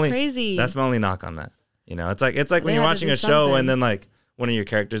 That's that's my only crazy. That's my only knock on that. You know, it's like when They you're had to watching do a show something. and then like one of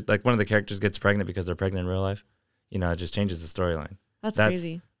the characters gets pregnant because they're pregnant in real life. You know, it just changes the storyline. That's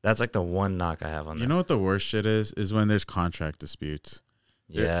crazy. That's like the one knock I have on that. You know what the worst shit is when there's contract disputes.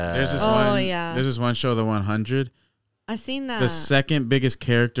 Yeah. There's this Oh, one. yeah. There's this one show, The 100. I seen that. The second biggest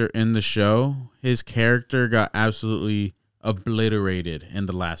character in the show, his character got absolutely obliterated in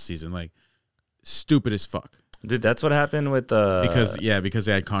the last season. Like stupid as fuck. Dude, that's what happened with Because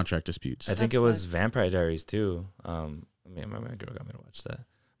they had contract disputes. I think That it was sucks. Vampire Diaries too. I mean, my girl got me to watch that.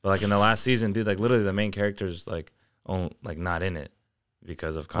 But like in the last season, dude, like literally the main character's like not in it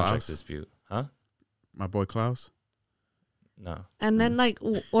because of contract Klaus? dispute. Huh? My boy Klaus. No. And then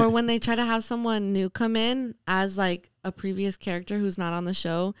or when they try to have someone new come in as like a previous character who's not on the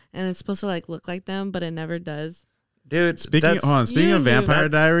show, and it's supposed to like look like them, but it never does. Dude, Speaking of Usually Vampire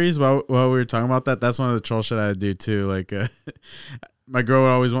that's- Diaries, while we were talking about that, that's one of the troll shit I do too. Like, my girl would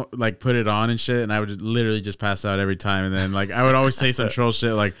always put it on and shit, and I would literally just pass out every time. And then like I would always say some troll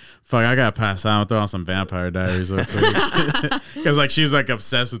shit like, "Fuck, I gotta pass out. Throw on some Vampire Diaries real quick," because like she's like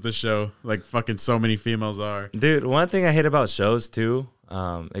obsessed with the show. Like fucking so many females are. Dude, one thing I hate about shows too,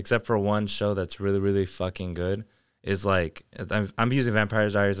 except for one show that's really, really fucking good, is like I'm using Vampire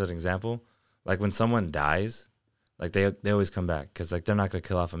Diaries as an example. Like when someone dies, like they always come back because like they're not gonna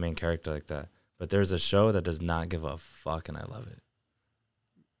kill off a main character like that. But there's a show that does not give a fuck, and I love it.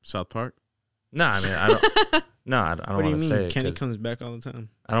 South Park. No, I mean I don't. No, I don't What do you want to say mean? it. Kenny 'Cause- comes back all the time.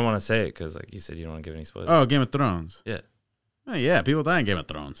 I don't want to say it because like you said, you don't want to give any spoilers. Oh, Game of Thrones. Yeah, Oh, yeah, people die in Game of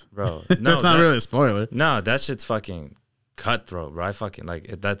Thrones. bro. No, That's not really a spoiler. No, that shit's fucking cutthroat, bro. I fucking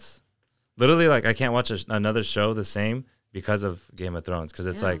that's literally like I can't watch another show the same because of Game of Thrones because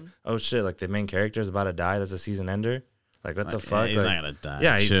it's like, Damn. oh shit, like the main character is about to die. That's a season ender. Like what the fuck? He's like, not gonna die.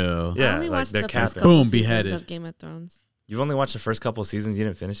 yeah, Chill. yeah, I only like, watched they're the first capping. couple Boom, seasons beheaded. of Game of Thrones. You've only watched the first couple seasons. You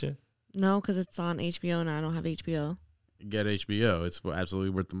didn't finish it. No, because it's on HBO and I don't have HBO. Get HBO. It's absolutely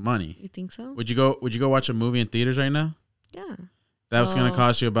worth the money. You think so? Would you go watch a movie in theaters right now? Yeah. That was gonna Oh.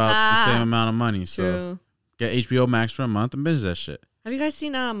 cost you about the same amount of money. So True. get HBO Max for a month and binge that shit. Have you guys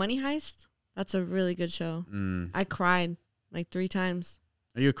seen Money Heist? That's a really good show. I cried like 3 times.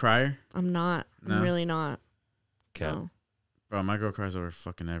 Are you a crier? I'm not. No. I'm really not. Okay. No. Bro, my girl cries over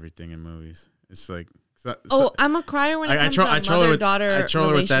fucking everything in movies. It's like I'm a crier when it I comes troll her to mother-daughter I troll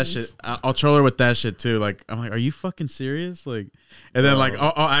her with that relations. shit. I'll troll her with that shit too. Like I'm like, are you fucking serious? Like, and then like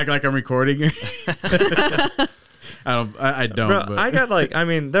I'll act like I'm recording her. I don't. Bro, but. I got like, I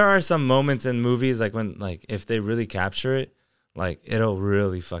mean, there are some moments in movies like when like if they really capture it, like it'll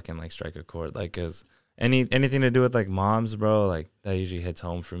really fucking like strike a chord. Like, cause anything to do with like moms, bro, like that usually hits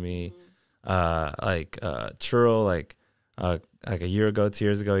home for me. Churro, like a year ago, 2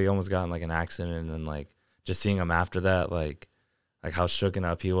 years ago, he almost got in like an accident, and then like just seeing him after that, like how shooken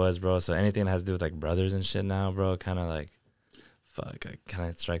up he was, bro. So anything that has to do with like brothers and shit now, bro, kind of like kind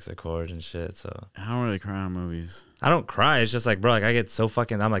of strikes a chord and shit. So I don't really cry on movies. I don't cry. It's just like, bro, like I get so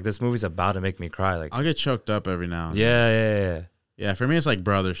fucking. I'm like, this movie's about to make me cry. Like, I'll get choked up every now and then. yeah. Yeah, for me it's like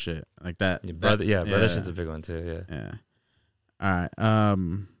brother shit. Like that. Brother yeah. shit's a big one too. Yeah. Yeah. All right.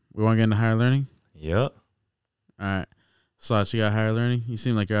 We want to get into higher learning? Yep. All right. Slots, you got higher learning? You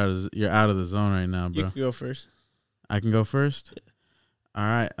seem like you're out of the zone right now, bro. You can go first. I can go first? All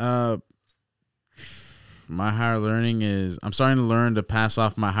right. My higher learning is I'm starting to learn to pass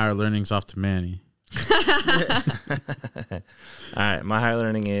off my higher learnings off to Manny. All right. My higher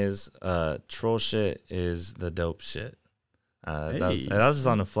learning is troll shit is the dope shit. That was just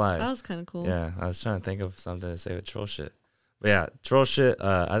on the fly. That was kind of cool. Yeah, I was trying to think of something to say with troll shit. But yeah, troll shit,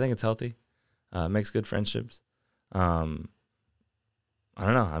 I think it's healthy. Makes good friendships. I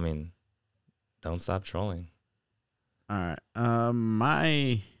don't know. I mean, don't stop trolling. All right.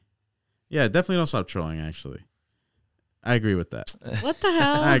 Definitely don't stop trolling. Actually, I agree with that. What the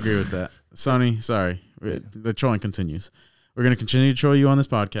hell? I agree with that. Sony, sorry. The trolling continues. We're gonna continue to troll you on this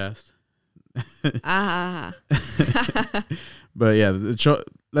podcast. But yeah,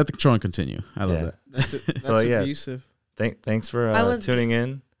 let the trolling continue. I love that. That's abusive. Thanks for tuning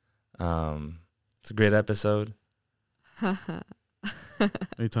in. It's a great episode. What are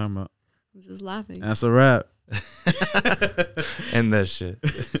you talking about? I'm just laughing. That's a wrap. End that shit.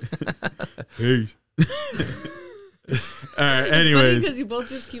 Peace. All right. Anyways, because you both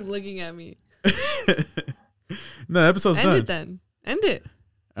just keep looking at me. No, the episode's done. End it then. End it.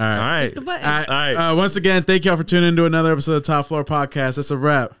 All right. Hit the button. All right. Once again, thank y'all for tuning into another episode of Top Floor Podcast. That's a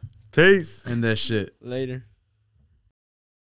wrap. Peace. And that shit. Later.